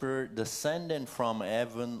the Spirit descending from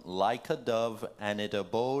heaven like a dove, and it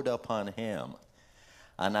abode upon him.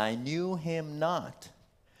 And I knew him not,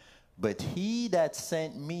 but he that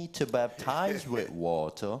sent me to baptize with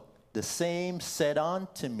water, the same said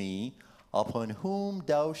unto me, upon whom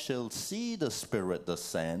thou shalt see the Spirit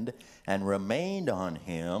descend and remain on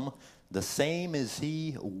him, the same is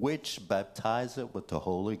he which baptizeth with the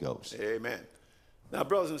Holy Ghost. Amen. Now,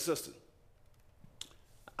 brothers and sisters,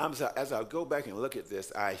 as I go back and look at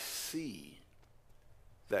this, I see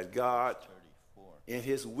that God, in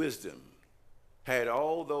his wisdom, had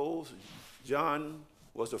all those. John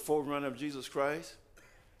was the forerunner of Jesus Christ,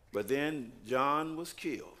 but then John was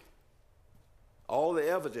killed. All the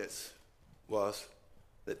evidence was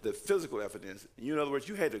that the physical evidence. In other words,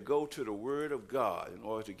 you had to go to the Word of God in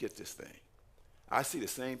order to get this thing. I see the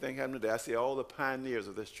same thing happening today. I see all the pioneers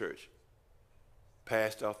of this church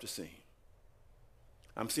passed off the scene.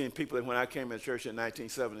 I'm seeing people that when I came into church in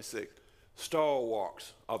 1976,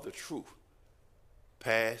 stalwarts of the truth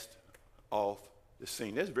passed off the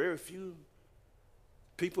scene. There's very few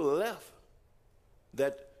people left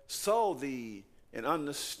that saw and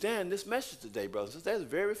understand this message today, brothers. There's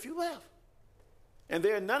very few left. And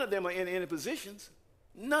none of them are in any positions.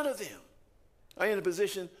 None of them are in a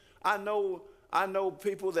position. I know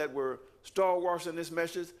people that were stalwarts in this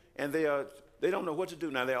message, and they don't know what to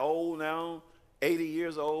do now. They're old now, 80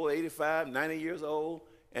 years old, 85, 90 years old,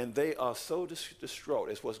 and they are so distraught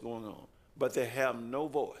at what's going on. But they have no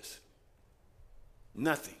voice.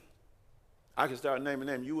 Nothing. I can start naming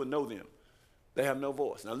them. You will know them. They have no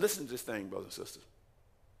voice. Now listen to this thing, brothers and sisters.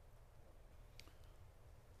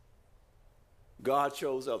 God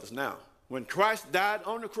chose others. Now, when Christ died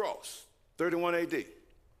on the cross, 31 AD,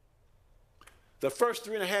 the first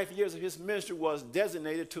 3.5 years of his ministry was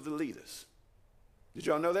designated to the leaders. Did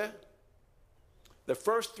y'all know that? The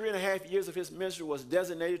first 3.5 years of his ministry was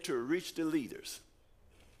designated to reach the leaders.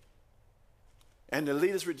 And the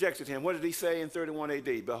leaders rejected him. What did he say in 31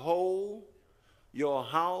 AD? Behold, your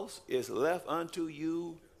house is left unto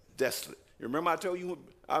you desolate. You remember I told you,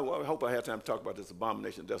 I hope I had time to talk about this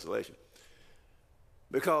abomination of desolation.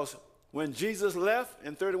 Because when Jesus left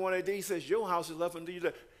in 31 AD, he says, your house is left unto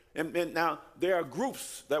you. And now there are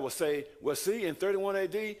groups that will say, well, see, in 31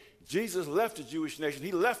 AD, Jesus left the Jewish nation.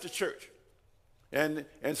 He left the church. And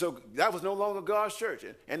so that was no longer God's church.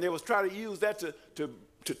 And they was trying to use that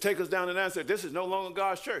to take us down the line and say, this is no longer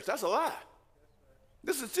God's church. That's a lie.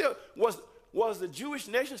 This is still, was the Jewish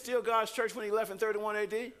nation still God's church when he left in 31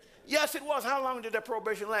 AD? Yes, it was. How long did that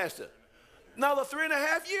probation last? Another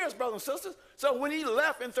 3.5 years, brothers and sisters. So when he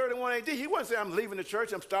left in 31 AD, he wasn't saying, I'm leaving the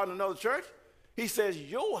church, I'm starting another church. He says,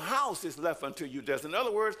 your house is left unto you desolate. In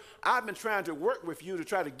other words, I've been trying to work with you to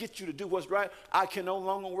try to get you to do what's right. I can no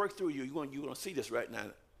longer work through you. You're going to see this right now.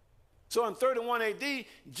 So in 31 AD,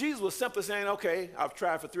 Jesus was simply saying, okay, I've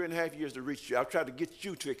tried for 3.5 years to reach you. I've tried to get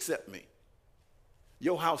you to accept me.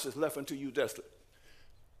 Your house is left unto you desolate.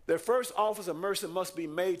 Their first office of mercy must be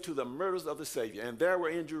made to the murderers of the Savior. And there were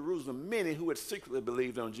in Jerusalem many who had secretly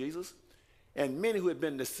believed on Jesus, and many who had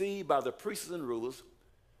been deceived by the priests and rulers.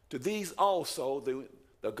 To these also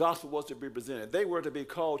the gospel was to be presented. They were to be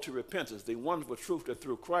called to repentance. The wonderful truth that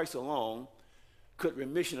through Christ alone could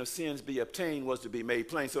remission of sins be obtained was to be made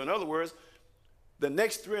plain. So in other words, the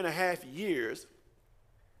next 3.5 years,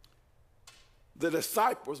 the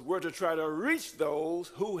disciples were to try to reach those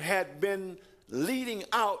who had been leading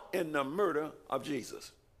out in the murder of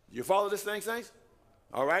Jesus. You follow this thing, saints?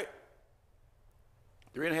 All right?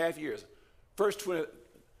 3.5 years.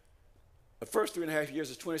 The first 3.5 years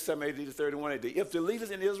is 27 AD to 31 AD. If the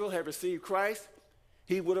leaders in Israel had received Christ,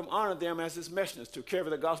 he would have honored them as his messengers to carry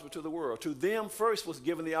the gospel to the world. To them first was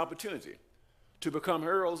given the opportunity to become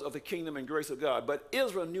heralds of the kingdom and grace of God. But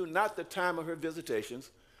Israel knew not the time of her visitations.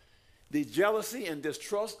 The jealousy and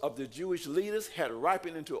distrust of the Jewish leaders had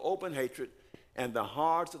ripened into open hatred, and the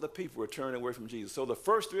hearts of the people were turned away from Jesus. So the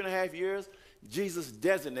first 3.5 years, Jesus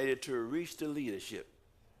designated to reach the leadership.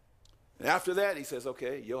 And after that, he says,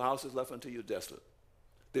 okay, your house is left unto you desolate.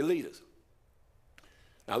 The leaders.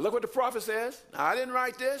 Now look what the prophet says. Now, I didn't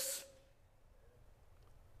write this.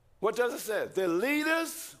 What does it say? The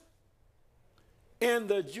leaders in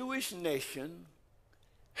the Jewish nation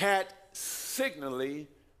had signally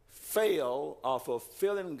failed of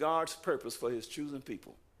fulfilling God's purpose for his chosen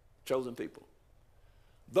people.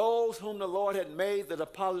 Those whom the Lord had made the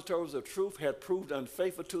depositories of truth had proved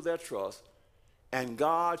unfaithful to their trust, and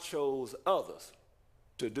God chose others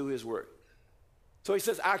to do his work. So he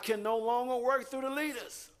says, I can no longer work through the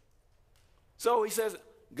leaders. So he says,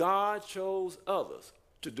 God chose others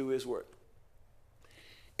to do his work.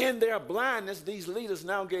 In their blindness, these leaders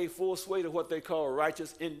now gave full sway to what they call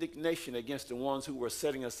righteous indignation against the ones who were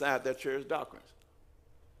setting aside their cherished doctrines.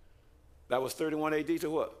 That was 31 AD to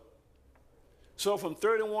what? So from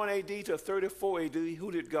 31 AD to 34 AD,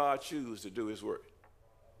 who did God choose to do his work?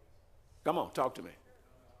 Come on, talk to me.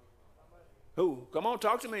 Who? Come on,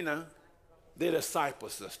 talk to me now. The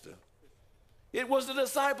disciples, sister. It was the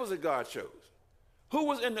disciples that God chose. Who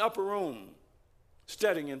was in the upper room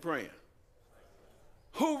studying and praying?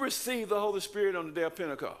 Who received the Holy Spirit on the day of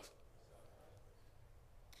Pentecost?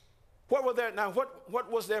 What was that? Now,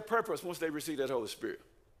 what was their purpose once they received that Holy Spirit?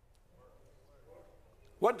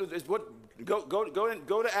 Go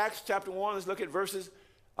to Acts chapter 1. Let's look at verses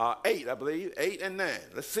 8, I believe, 8 and 9.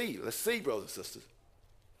 Let's see, brothers and sisters.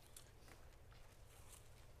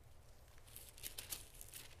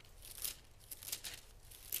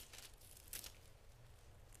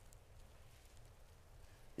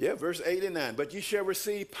 Yeah, verse 8 and 9. But ye shall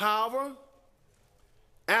receive power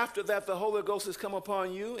after that the Holy Ghost has come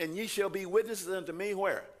upon you, and ye shall be witnesses unto me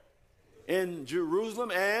where? In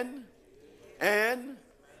Jerusalem and.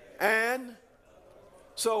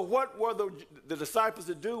 So what were the disciples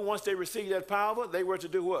to do once they received that power? They were to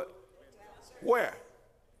do what? Where?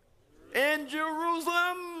 In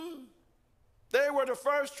Jerusalem. They were to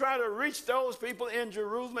first try to reach those people in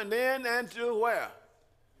Jerusalem, and then and to where?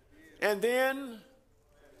 And then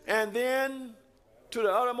to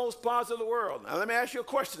the uttermost parts of the world. Now let me ask you a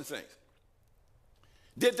question, saints.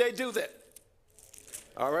 Did they do that?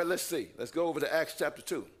 All right, let's see. Let's go over to Acts chapter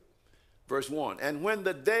 2, Verse 1. And when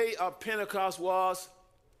the day of Pentecost was,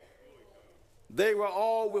 they were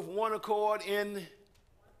all with one accord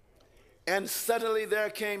and suddenly there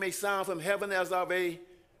came a sound from heaven as of and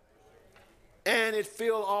it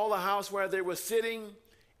filled all the house where they were sitting,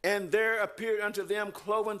 and there appeared unto them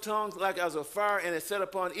cloven tongues like as of fire, and it set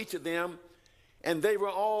upon each of them, and they were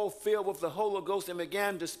all filled with the Holy Ghost and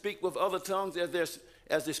began to speak with other tongues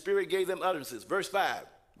as the Spirit gave them utterances. Verse 5.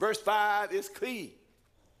 Verse 5 is key.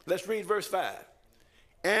 Let's read verse 5.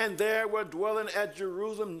 And there were dwelling at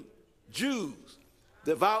Jerusalem Jews,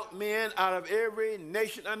 devout men out of every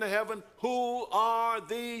nation under heaven. Who are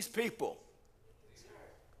these people?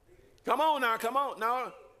 Come on now, come on.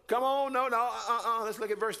 No, come on, no. Let's look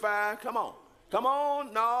at verse 5. Come on. Come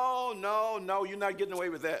on. No, you're not getting away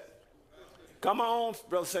with that. Come on,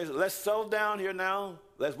 brothers and sisters. Let's settle down here now.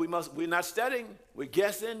 We're not studying. We're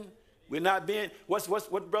guessing. We're not being,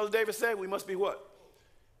 what Brother David said? We must be what?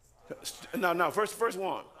 No, first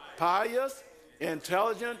one. Pious,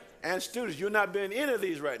 intelligent, and studious. You're not being any of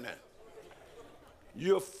these right now.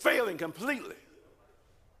 You're failing completely.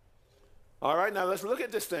 All right, now let's look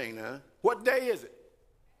at this thing now. What day is it?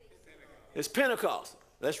 It's Pentecost.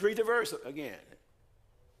 Let's read the verse again.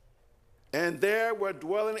 And there were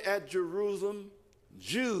dwelling at Jerusalem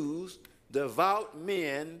Jews, devout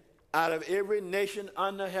men out of every nation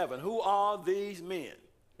under heaven. Who are these men?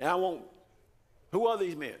 And who are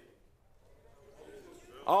these men?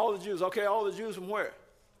 All the Jews. Okay, all the Jews from where?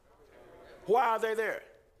 Why are they there?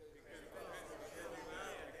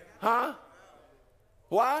 Huh?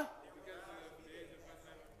 Why?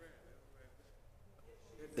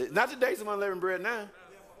 Not the days of unleavened bread now.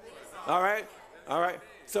 All right.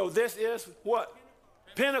 So this is what?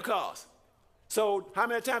 Pentecost. So how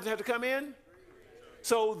many times they have to come in?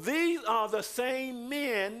 So these are the same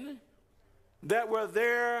men that were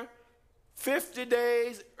there 50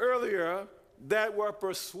 days earlier that were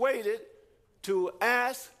persuaded to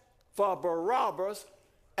ask for Barabbas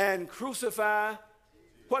and crucify.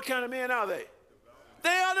 What kind of men are they? They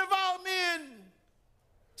are devout men.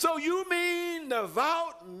 So you mean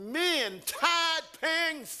devout men,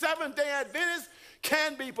 tithe-paying, Seventh-day Adventists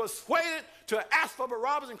can be persuaded to ask for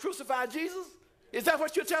Barabbas and crucify Jesus? Is that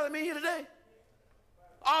what you're telling me here today?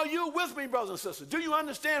 Are you with me, brothers and sisters? Do you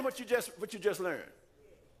understand what you just learned?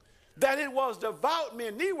 That it was devout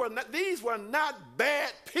men. These were not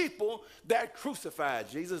bad people that crucified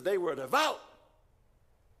Jesus. They were devout.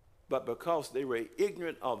 But because they were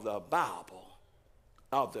ignorant of the Bible,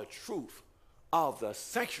 of the truth, of the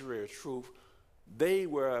sanctuary truth, they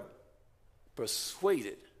were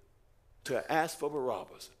persuaded to ask for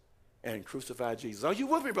Barabbas and crucify Jesus. Are you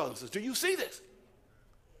with me, brothers and sisters? Do you see this?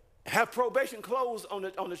 Have probation closed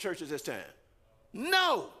on the churches this time?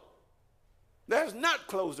 No. That's not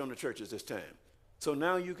closed on the churches this time. So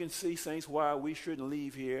now you can see, saints, why we shouldn't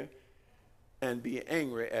leave here and be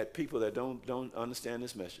angry at people that don't understand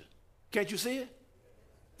this message. Can't you see it?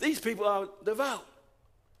 These people are devout,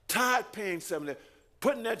 tithe-paying,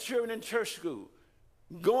 putting their children in church school,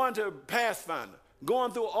 going to Pathfinder,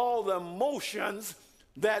 going through all the motions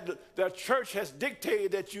that the church has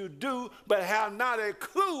dictated that you do, but have not a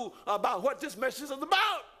clue about what this message is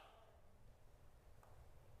about.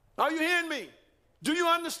 Are you hearing me? Do you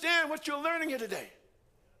understand what you're learning here today?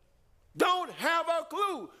 Don't have a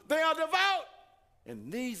clue. They are devout.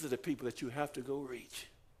 And these are the people that you have to go reach.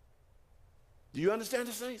 Do you understand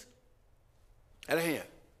this, saints? At a hand.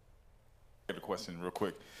 I got a question real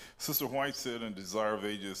quick. Sister White said in Desire of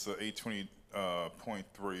Ages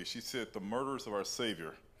 820.3, she said the murderers of our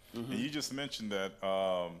Savior. Mm-hmm. And you just mentioned that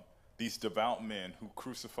these devout men who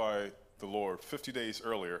crucified the Lord 50 days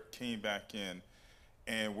earlier came back in,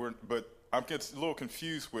 but I'm getting a little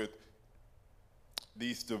confused with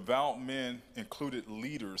these devout men included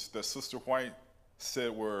leaders that Sister White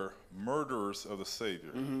said were murderers of the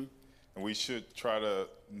Savior. Mm-hmm. And we should try to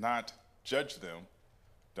not judge them.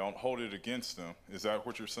 Don't hold it against them. Is that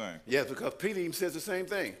what you're saying? Yes, because Peter even says the same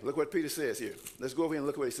thing. Look what Peter says here. Let's go over here and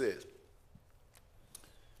look what he says.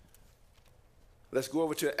 Let's go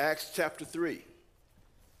over to Acts chapter 3.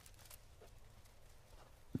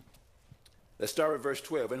 Let's start with verse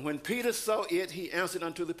 12. And when Peter saw it, he answered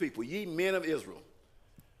unto the people, ye men of Israel,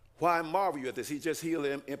 why marvel you at this? He just healed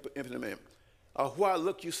an impotent man. Or why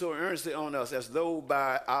look you so earnestly on us, as though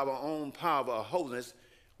by our own power or holiness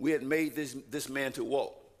we had made this man to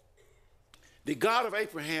walk? The God of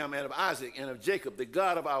Abraham and of Isaac and of Jacob, the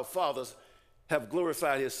God of our fathers, have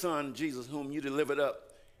glorified his son, Jesus, whom you delivered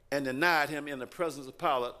up and denied him in the presence of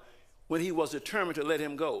Pilate when he was determined to let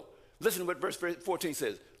him go. Listen to what verse 14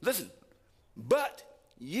 says. Listen. But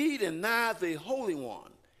ye denied the Holy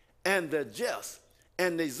One and the just,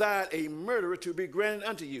 and desired a murderer to be granted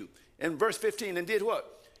unto you. And verse 15, and did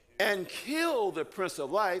what? And killed the Prince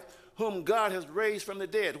of Life, whom God has raised from the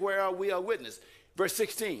dead, whereof we are witness. Verse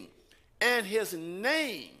 16, and his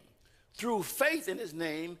name, through faith in his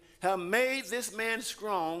name, have made this man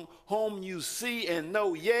strong, whom you see and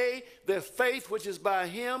know. Yea, the faith which is by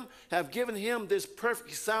him have given him this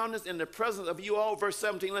perfect soundness in the presence of you all. Verse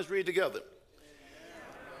 17, let's read together.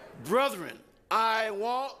 Brethren, I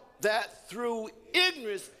want that through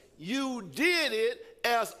ignorance you did it,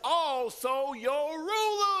 as also your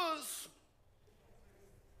rulers.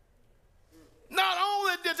 Not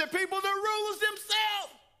only did the people, the rulers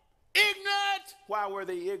themselves, ignorant. Why were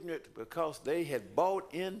they ignorant? Because they had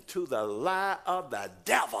bought into the lie of the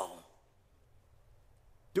devil.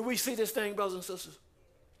 Do we see this thing, brothers and sisters?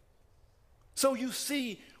 So you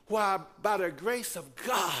see why, by the grace of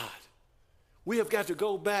God, we have got to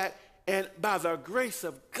go back and, by the grace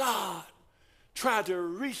of God, try to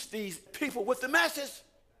reach these people with the message.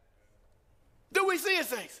 Do we see it,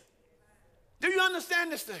 saints? Do you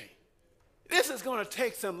understand this thing? This is going to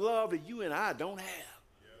take some love that you and I don't have.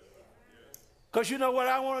 Because you know what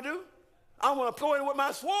I want to do? I want to go in with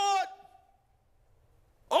my sword.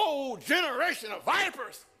 Oh, generation of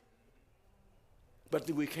vipers. But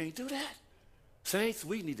we can't do that. Saints,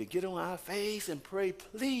 we need to get on our face and pray,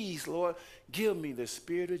 please, Lord, give me the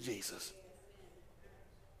Spirit of Jesus.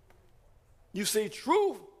 You see,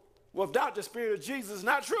 truth without the Spirit of Jesus is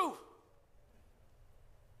not truth.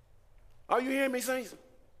 Are you hearing me, saints?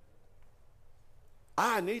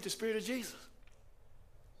 I need the Spirit of Jesus.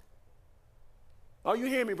 Are you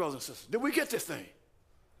hearing me, brothers and sisters? Did we get this thing?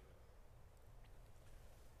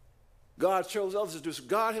 God chose others to do this.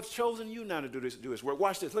 God has chosen you now to do this work.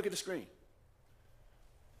 Watch this. Look at the screen.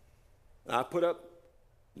 I put up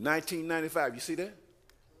 1995. You see that?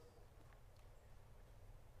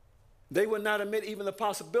 They would not admit even the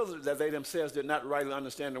possibility that they themselves did not rightly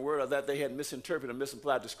understand the word, or that they had misinterpreted and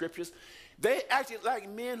misapplied the scriptures. They acted like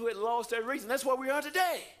men who had lost their reason. That's what we are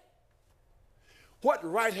today. What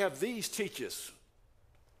right have these teachers?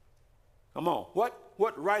 Come on.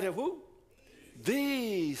 What right have who?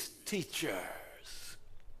 These teachers.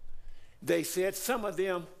 They said, some of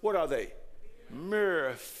them, what are they?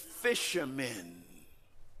 Mere fishermen.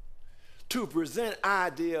 To present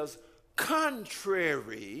ideas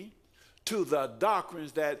contrary to the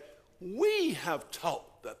doctrines that we have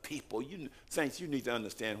taught the people. Saints, you need to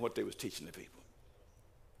understand what they was teaching the people.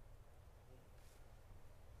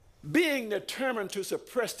 Being determined to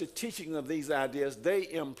suppress the teaching of these ideas,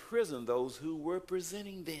 they imprisoned those who were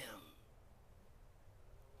presenting them.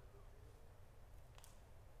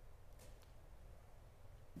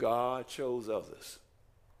 God chose others.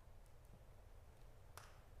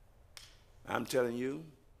 I'm telling you,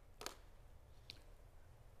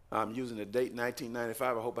 I'm using the date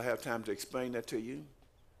 1995. I hope I have time to explain that to you.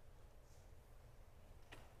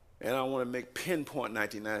 And I don't want to make pinpoint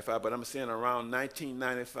 1995, but I'm saying around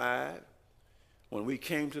 1995, when we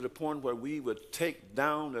came to the point where we would take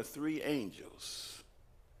down the three angels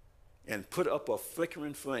and put up a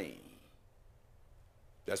flickering flame.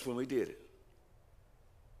 That's when we did it.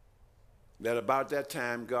 That about that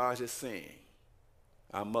time, God is saying,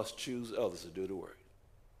 I must choose others to do the work.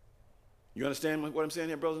 You understand what I'm saying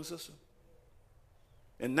here, brothers and sisters?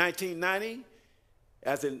 In 1990,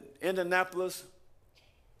 as in Indianapolis,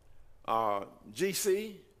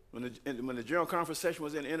 GC, when the General Conference session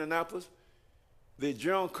was in Indianapolis, the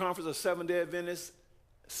General Conference of Seventh-day Adventists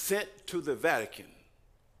sent to the Vatican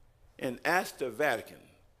and asked the Vatican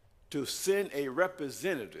to send a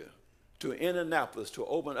representative to Indianapolis to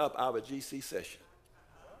open up our GC session.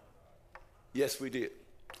 Yes, we did.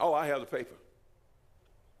 Oh, I have the paper.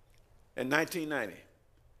 In 1990.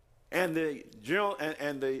 And the General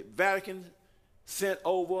and the Vatican sent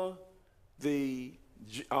over the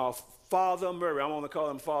Father Murray. I want to call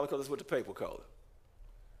him Father because that's what the paper called him.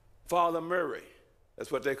 Father Murray,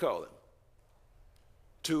 that's what they call him,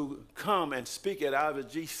 to come and speak at our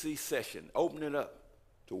GC session, open it up,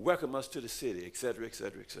 to welcome us to the city, et cetera, et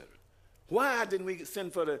cetera, et cetera. Why didn't we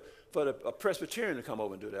send for the Presbyterian to come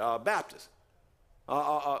over and do that, or a Baptist?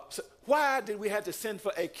 So why did we have to send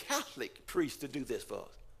for a Catholic priest to do this for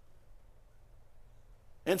us?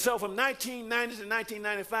 And so from 1990 to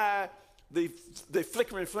 1995, the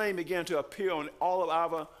flickering flame began to appear on all of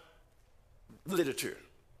our literature.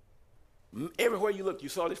 Everywhere you looked, you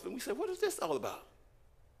saw this. We said, what is this all about?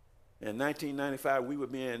 In 1995, we were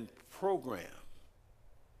being programmed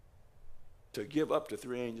to give up the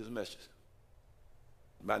three angels' messages.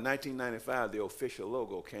 By 1995, the official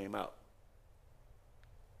logo came out.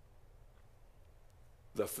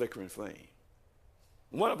 The flickering flame.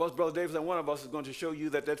 One of us, Brother Davis, and one of us is going to show you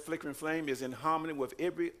that that flickering flame is in harmony with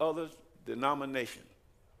every other denomination.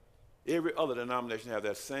 Every other denomination have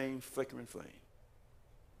that same flickering flame.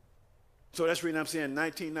 So that's the reason I'm saying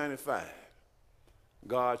 1995,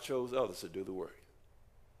 God chose others to do the work.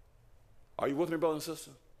 Are you with me, brother and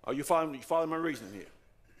sister? Are you following my reasoning here?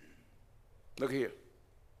 Look here.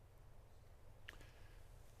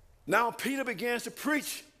 Now Peter begins to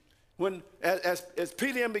preach. As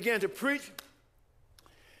Peter began to preach,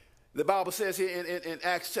 the Bible says here in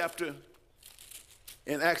Acts chapter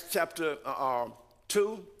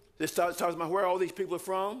 2, this talks about where all these people are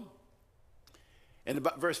from. And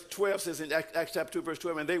verse 12 says in Acts chapter 2, verse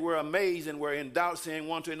 12, and they were amazed and were in doubt, saying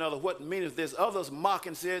one to another, what meaneth this? Others mock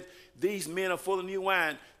and said, these men are full of new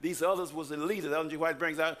wine. These others was the leader. Ellen G. White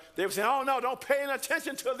brings out. They were saying, oh no, don't pay any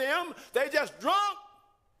attention to them. They just drunk.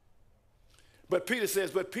 But Peter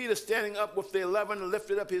says, but Peter standing up with the 11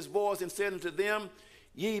 lifted up his voice and said unto them,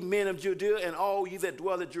 ye men of Judea and all ye that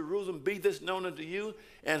dwell at Jerusalem, be this known unto you,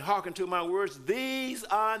 and hearken to my words. These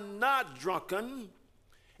are not drunken,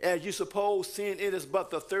 as you suppose, seeing it is but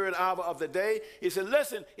the third hour of the day. He said,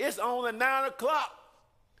 listen, it's only 9 o'clock.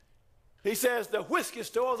 He says, the whiskey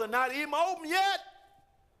stores are not even open yet.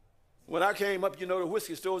 When I came up, you know, the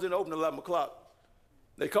whiskey stores didn't open at 11 o'clock.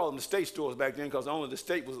 They called them the state stores back then because only the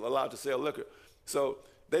state was allowed to sell liquor. So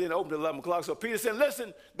they didn't open at 11 o'clock. So Peter said,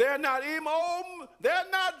 listen, they're not even open. They're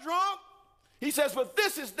not drunk. He says, but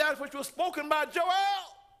this is that which was spoken by Joel.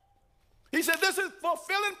 He said, this is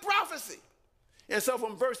fulfilling prophecy. And so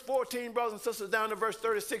from verse 14, brothers and sisters, down to verse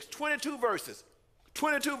 36, 22 verses.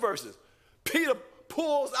 Peter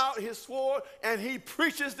pulls out his sword and he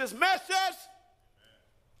preaches this message.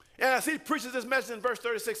 And as he preaches this message in verse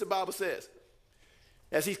 36, the Bible says,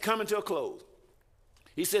 as he's coming to a close,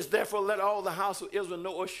 he says, therefore let all the house of Israel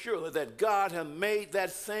know assuredly that God hath made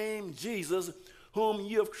that same Jesus whom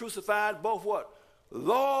you have crucified, both what?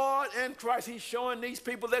 Lord and Christ. He's showing these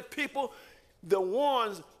people that people, the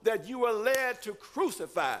ones that you were led to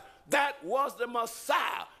crucify, that was the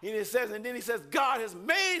Messiah. And then he says, God has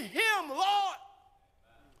made him Lord.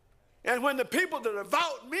 And when the people, the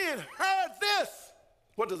devout men, heard this,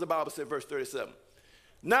 what does the Bible say, verse 37?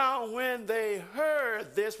 Now when they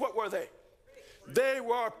heard this, what were they? They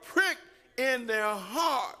were pricked in their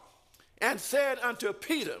heart and said unto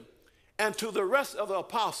Peter and to the rest of the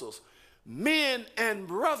apostles, men and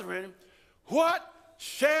brethren, what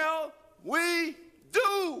shall we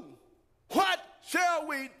do? What shall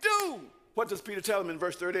we do? What does Peter tell them in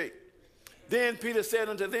verse 38? Then Peter said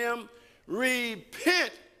unto them,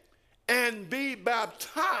 repent and be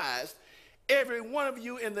baptized, every one of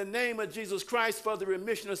you, in the name of Jesus Christ for the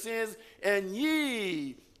remission of sins, and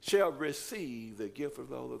ye shall receive the gift of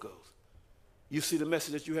the Holy Ghost. You see the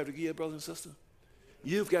message that you have to give, brothers and sisters?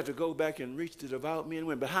 You've got to go back and reach the devout men and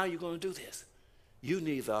women. But how are you going to do this? You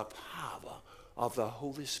need the power of the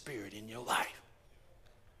Holy Spirit in your life.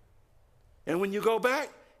 And when you go back,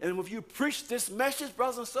 and if you preach this message,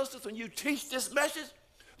 brothers and sisters, when you teach this message,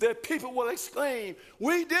 the people will exclaim,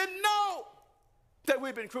 we didn't know that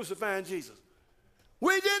we've been crucifying Jesus.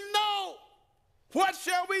 We didn't know. What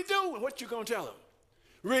shall we do? And what you going to tell them?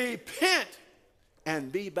 Repent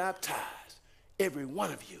and be baptized, every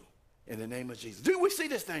one of you, in the name of Jesus. Do we see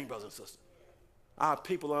this thing, brothers and sisters? Our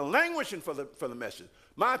people are languishing for the message.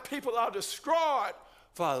 My people are destroyed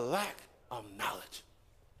for lack of knowledge.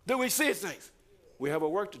 Do we see it, saints? We have a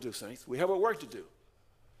work to do, saints. We have a work to do.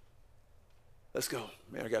 Let's go.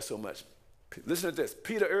 Man, I got so much. Listen to this.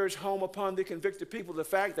 Peter urged home upon the convicted people the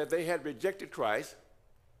fact that they had rejected Christ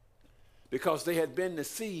because they had been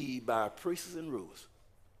deceived by priests and rulers.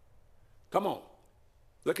 Come on.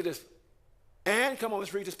 Look at this. And, come on,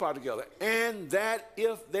 let's read this part together. And that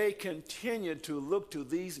if they continued to look to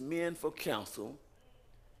these men for counsel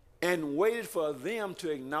and waited for them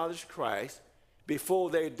to acknowledge Christ before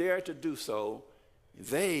they dared to do so,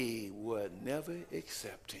 they would never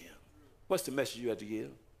accept him. What's the message you have to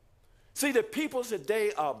give? See, the people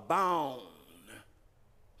today are bound,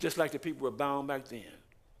 just like the people were bound back then.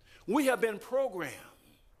 We have been programmed.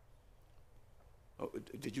 Oh,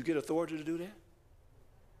 did you get authority to do that?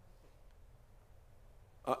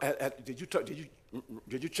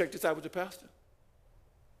 Did you check this out with the pastor?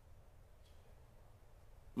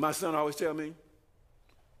 My son always tell me,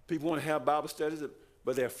 people want to have Bible studies,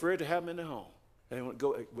 but they're afraid to have them in their home. They want to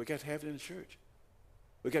go. We got to have it in the church.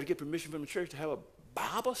 We got to get permission from the church to have a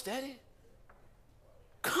Bible study.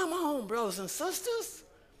 Come on, brothers and sisters.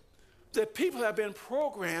 The people have been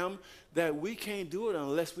programmed that we can't do it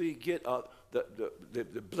unless we get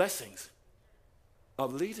the blessings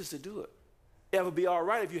of leaders to do it. It would be all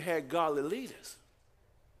right if you had godly leaders.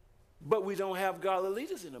 But we don't have godly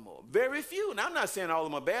leaders anymore. Very few. And I'm not saying all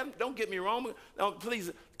of them are bad. Don't get me wrong. Don't,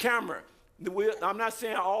 please, camera. I'm not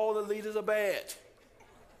saying all the leaders are bad.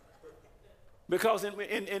 Because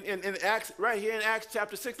in Acts, right here in Acts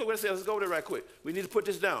chapter 6, look what it says. Let's go there right quick. We need to put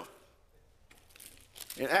this down.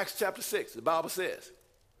 In Acts chapter 6, the Bible says,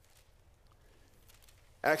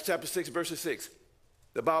 Acts chapter 6, verse 6,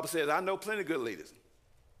 the Bible says, I know plenty of good leaders.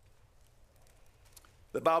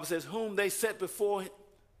 The Bible says, whom they set before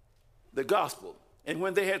the gospel. And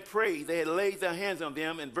when they had prayed, they had laid their hands on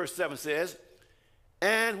them. And verse 7 says,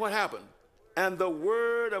 and what happened? And the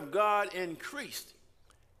word of God increased,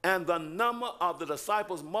 and the number of the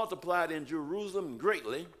disciples multiplied in Jerusalem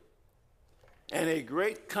greatly, and a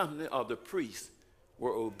great company of the priests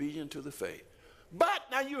were obedient to the faith. But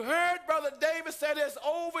now you heard Brother David say this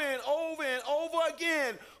over and over and over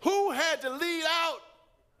again. Who had to lead out?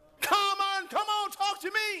 Come on, talk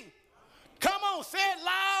to me. Come on, say it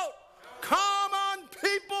loud. Come on,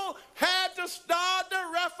 people had to start the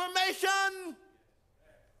Reformation.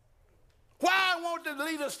 Why won't the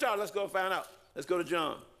leaders start? Let's go find out. Let's go to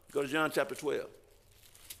John. Go to John chapter 12.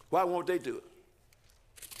 Why won't they do it?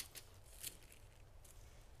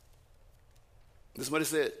 This is what it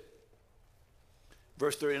said.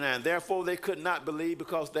 Verse 39. Therefore they could not believe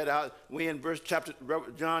because that we in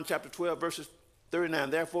John chapter 12 verses 39.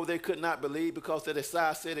 Therefore they could not believe because that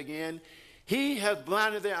Isaiah said again, he has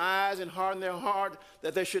blinded their eyes and hardened their heart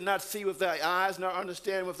that they should not see with their eyes nor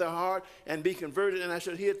understand with their heart and be converted, and I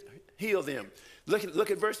should heal them.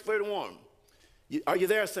 Look at verse 31. Are you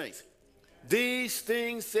there, saints? These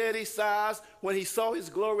things said Isaiah when he saw his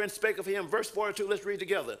glory and spake of him. Verse 42, let's read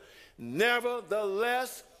together.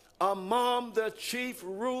 Nevertheless, among the chief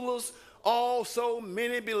rulers also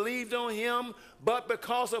many believed on him, but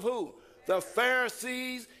because of who? The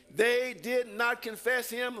Pharisees, they did not confess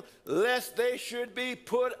him, lest they should be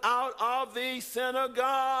put out of the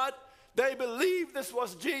synagogue. They believed this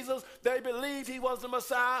was Jesus. They believed he was the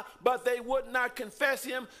Messiah, but they would not confess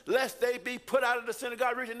him, lest they be put out of the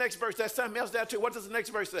synagogue. Read the next verse. There's something else there too. What does the next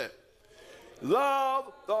verse say?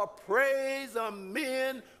 Love the praise of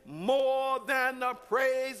men more than the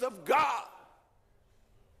praise of God.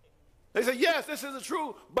 They say, yes, this is the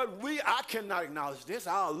truth, but I cannot acknowledge this.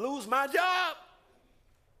 I'll lose my job.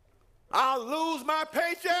 I'll lose my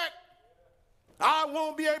paycheck. I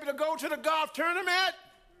won't be able to go to the golf tournament.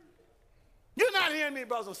 You're not hearing me,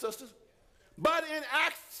 brothers and sisters. But in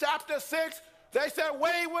Acts chapter 6, they said,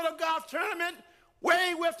 way with a golf tournament,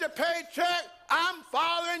 way with the paycheck, I'm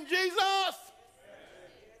following Jesus.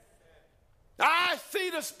 I see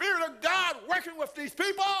the Spirit of God working with these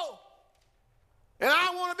people, and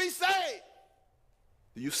I want to be saved.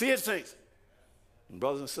 Do you see it, saints? And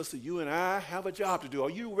brothers and sisters, you and I have a job to do.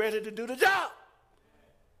 Are you ready to do the job?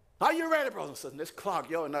 Are you ready, brothers and sisters? This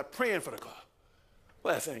clock, y'all are not praying for the clock.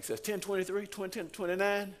 Well, that thing says 10:23,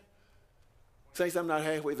 10:29. Saints, I'm not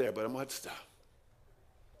halfway there, but I'm going to have to stop.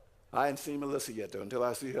 I haven't seen Melissa yet, though. Until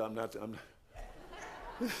I see her, I'm not.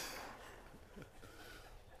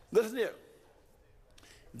 Listen here.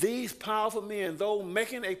 These powerful men, though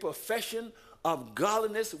making a profession of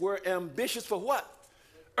godliness, were ambitious for what?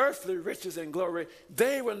 Earthly riches and glory.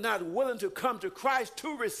 They were not willing to come to Christ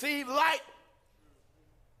to receive light.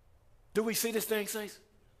 Do we see this thing, saints?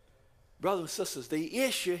 Brothers and sisters, the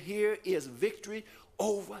issue here is victory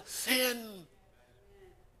over sin.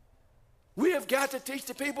 We have got to teach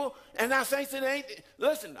the people, and now saints, it ain't,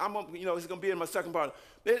 listen, it's going to be in my second part.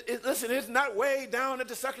 Listen, it's not way down at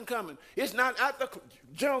the second coming. It's not at the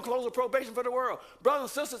general close of probation for the world.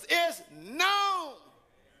 Brothers and sisters, it's known.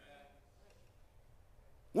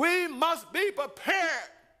 We must be prepared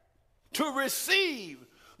to receive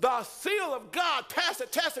the seal of God, pass the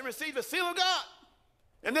test and receive the seal of God.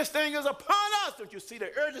 And this thing is upon us. Don't you see the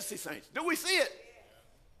urgency, saints? Do we see it?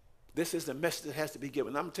 This is the message that has to be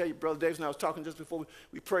given. I'm going to tell you, Brother Davis and I was talking just before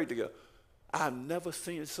we prayed together. I've never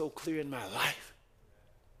seen it so clear in my life.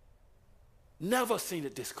 Never seen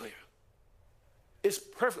it this clear. It's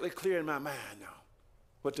perfectly clear in my mind now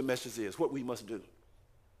what the message is, what we must do.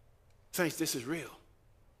 Saints, this is real.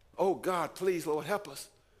 Oh, God, please, Lord, help us.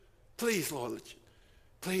 Please, Lord,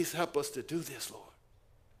 please help us to do this, Lord.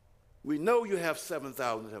 We know you have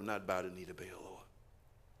 7,000 that have not bowed the knee to Baal, Lord.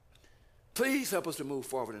 Please help us to move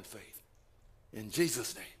forward in faith. In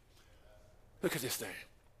Jesus' name. Look at this thing.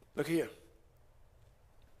 Look here.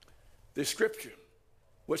 The scripture,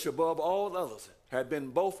 which above all others had been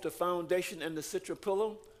both the foundation and the central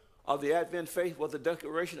pillar of the Advent faith, was the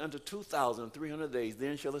declaration unto 2,300 days.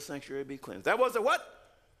 Then shall the sanctuary be cleansed. That was the what?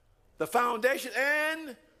 The foundation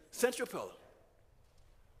and central pillar.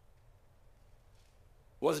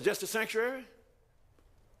 Was it just a sanctuary?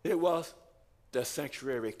 It was the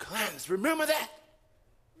sanctuary cleansed. Remember that?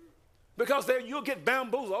 Because there you'll get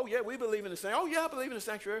bamboozled. Oh, yeah, we believe in the sanctuary. Oh, yeah, I believe in the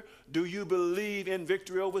sanctuary. Do you believe in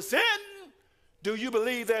victory over sin? Do you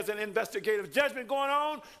believe there's an investigative judgment going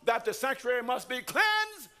on, that the sanctuary must be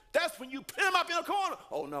cleansed? That's when you pin them up in a corner.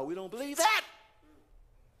 Oh, no, we don't believe that.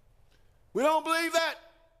 We don't believe that.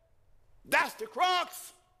 That's the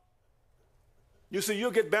crux. You see,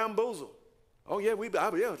 you'll get bamboozled. Oh, yeah,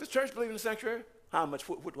 yeah, this church believes in the sanctuary. How much,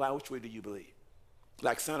 which way do you believe?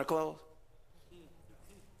 Like Santa Claus?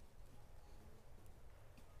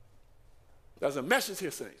 There's a message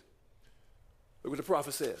here, saints. Look what the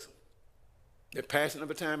prophet says. The passing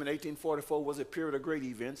of a time in 1844 was a period of great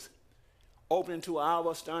events, opening to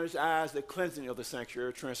our astonished eyes the cleansing of the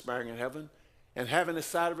sanctuary transpiring in heaven, and having a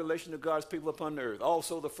side of relation to God's people upon the earth.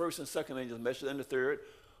 Also the first and second angel's message, and the third,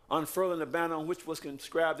 unfurling the banner on which was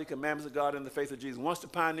inscribed the commandments of God and the faith of Jesus. Once the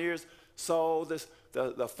pioneers saw this,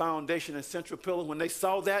 the foundation and central pillar, when they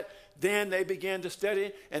saw that, then they began to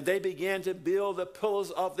study and they began to build the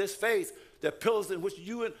pillars of this faith, the pillars in which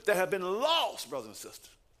that have been lost, brothers and sisters.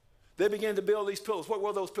 They began to build these pillars. What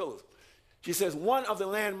were those pillars? She says, one of the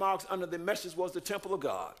landmarks under the message was the temple of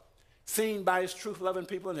God, seen by his truth-loving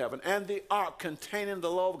people in heaven, and the ark containing the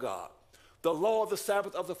law of God. The law of the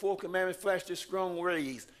Sabbath of the fourth commandment flashed its strong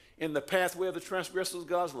rays in the pathway of the transgressors of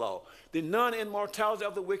God's law. The non-immortality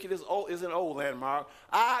of the wicked is an old landmark.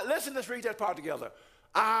 Listen, let's read that part together.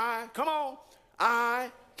 I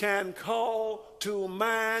can call to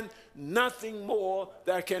mind nothing more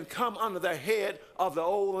that can come under the head of the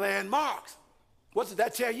old landmarks. What did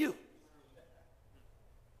that tell you?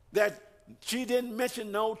 That she didn't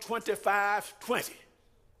mention no 2520.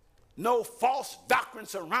 No false doctrine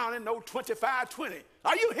surrounding no 2520.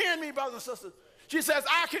 Are you hearing me, brothers and sisters? She says,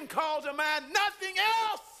 I can call to mind nothing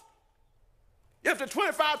else. If the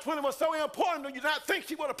 2520 was so important, do you not think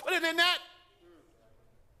she would have put it in that?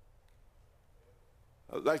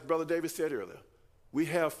 Like Brother David said earlier, we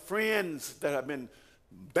have friends that have been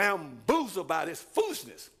bamboozled by this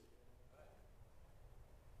foolishness.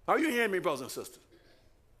 Are you hearing me, brothers and sisters?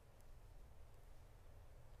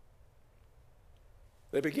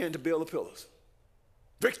 They began to build the pillars.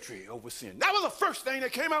 Victory over sin. That was the first thing they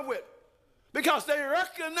came up with, because they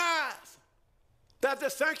recognized that the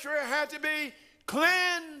sanctuary had to be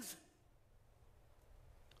cleansed.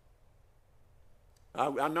 I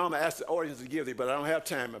know I'm going to ask the audience to give thee, but I don't have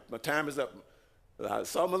time. My time is up. I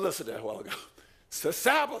saw Melissa there a while ago. It's the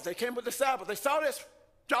Sabbath. They came with the Sabbath. They saw this,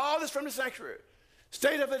 all this from the sanctuary.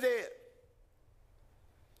 State of the dead.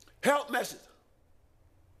 Health message.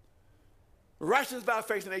 Righteousness by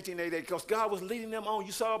faith in 1888, because God was leading them on.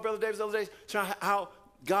 You saw Brother Davis the other day, how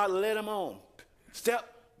God led them on,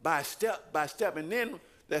 step by step by step. And then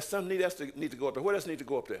there's something else that need to go up there. What else need to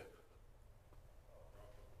go up there?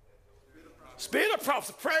 Spirit of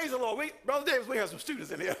prophecy. Praise the Lord. Brother Davis, we have some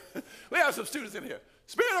students in here. We have some students in here.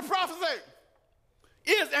 Spirit of prophecy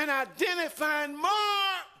is an identifying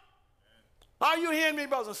mark. Are you hearing me,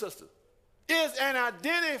 brothers and sisters? Is an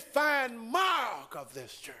identifying mark of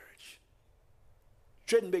this church.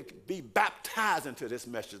 Shouldn't be baptized into this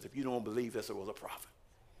message if you don't believe this was a prophet.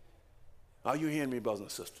 Are you hearing me, brothers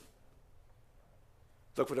and sisters?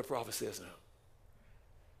 Look what the prophet says now.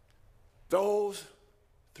 Those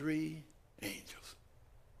three angels.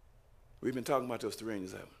 We've been talking about those three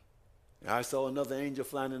angels, haven't we? I saw another angel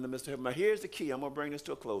flying in the midst of heaven. Now here's the key. I'm going to bring this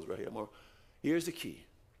to a close right here. Here's the key.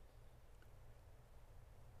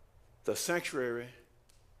 The sanctuary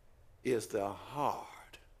is the heart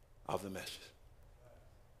of the message.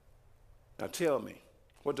 Now tell me,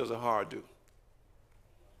 what does a heart do?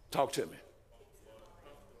 Talk to me.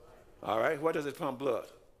 All right, what does it pump blood?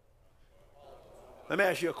 Let me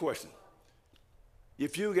ask you a question.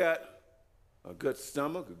 If you got a good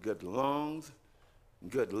stomach, a good lungs,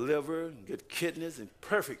 good liver, good kidneys, in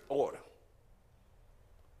perfect order,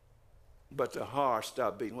 but the heart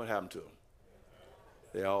stopped beating, what happened to them?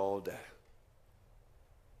 They all die.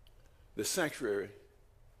 The sanctuary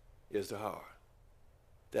is the heart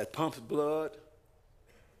that pumps blood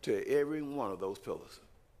to every one of those pillars.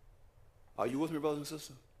 Are you with me, brothers and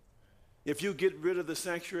sisters? If you get rid of the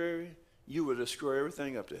sanctuary, you will destroy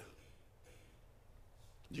everything up there.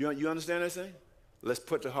 You understand that saying? Let's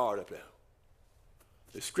put the heart up there.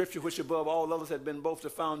 The scripture which above all others had been both the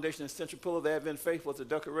foundation and central pillar, they have been faithful to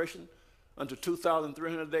decoration. Unto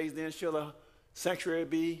 2,300 days then shall the sanctuary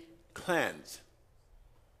be cleansed.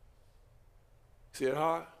 See that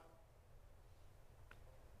heart?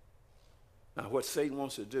 Now what Satan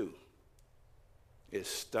wants to do is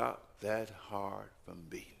stop that heart from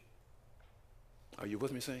beating. Are you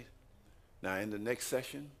with me, saints? Now in the next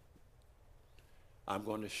session, I'm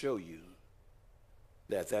going to show you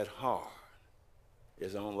that that heart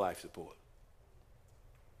is on life support.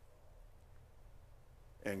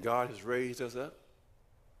 And God has raised us up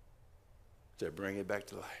to bring it back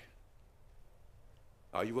to life.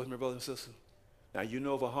 Are you with me, brothers and sisters? Now, you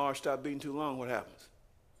know if a heart stops beating too long, what happens?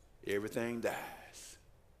 Everything dies.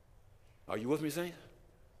 Are you with me, saints?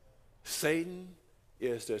 Satan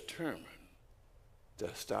is determined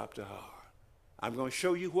to stop the heart. I'm going to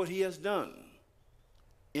show you what he has done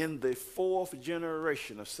in the fourth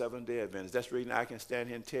generation of Seventh-day Adventists. That's the reason I can stand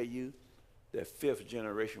here and tell you that fifth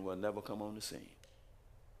generation will never come on the scene.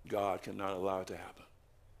 God cannot allow it to happen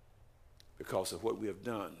because of what we have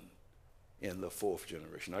done in the fourth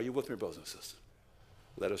generation. Are you with me, brothers and sisters?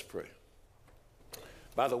 Let us pray.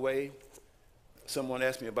 By the way, someone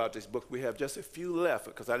asked me about this book. We have just a few left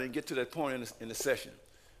because I didn't get to that point in the session.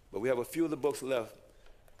 But we have a few of the books left.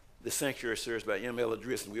 The Sanctuary series by M.L.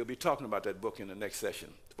 Adris, and we'll be talking about that book in the next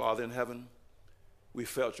session. Father in heaven, we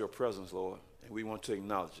felt your presence, Lord, and we want to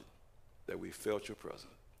acknowledge it, that we felt your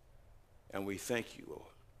presence. And we thank you, Lord.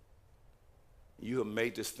 You have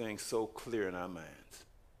made this thing so clear in our minds,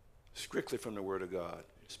 strictly from the Word of God,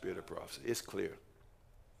 the Spirit of prophecy. It's clear.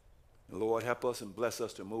 And Lord, help us and bless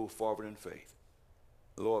us to move forward in faith.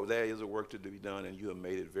 Lord, there is a work to be done, and you have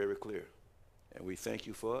made it very clear. And we thank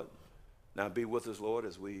you for it. Now be with us, Lord,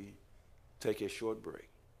 as we take a short break.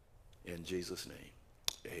 In Jesus'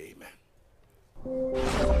 name,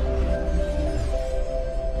 amen.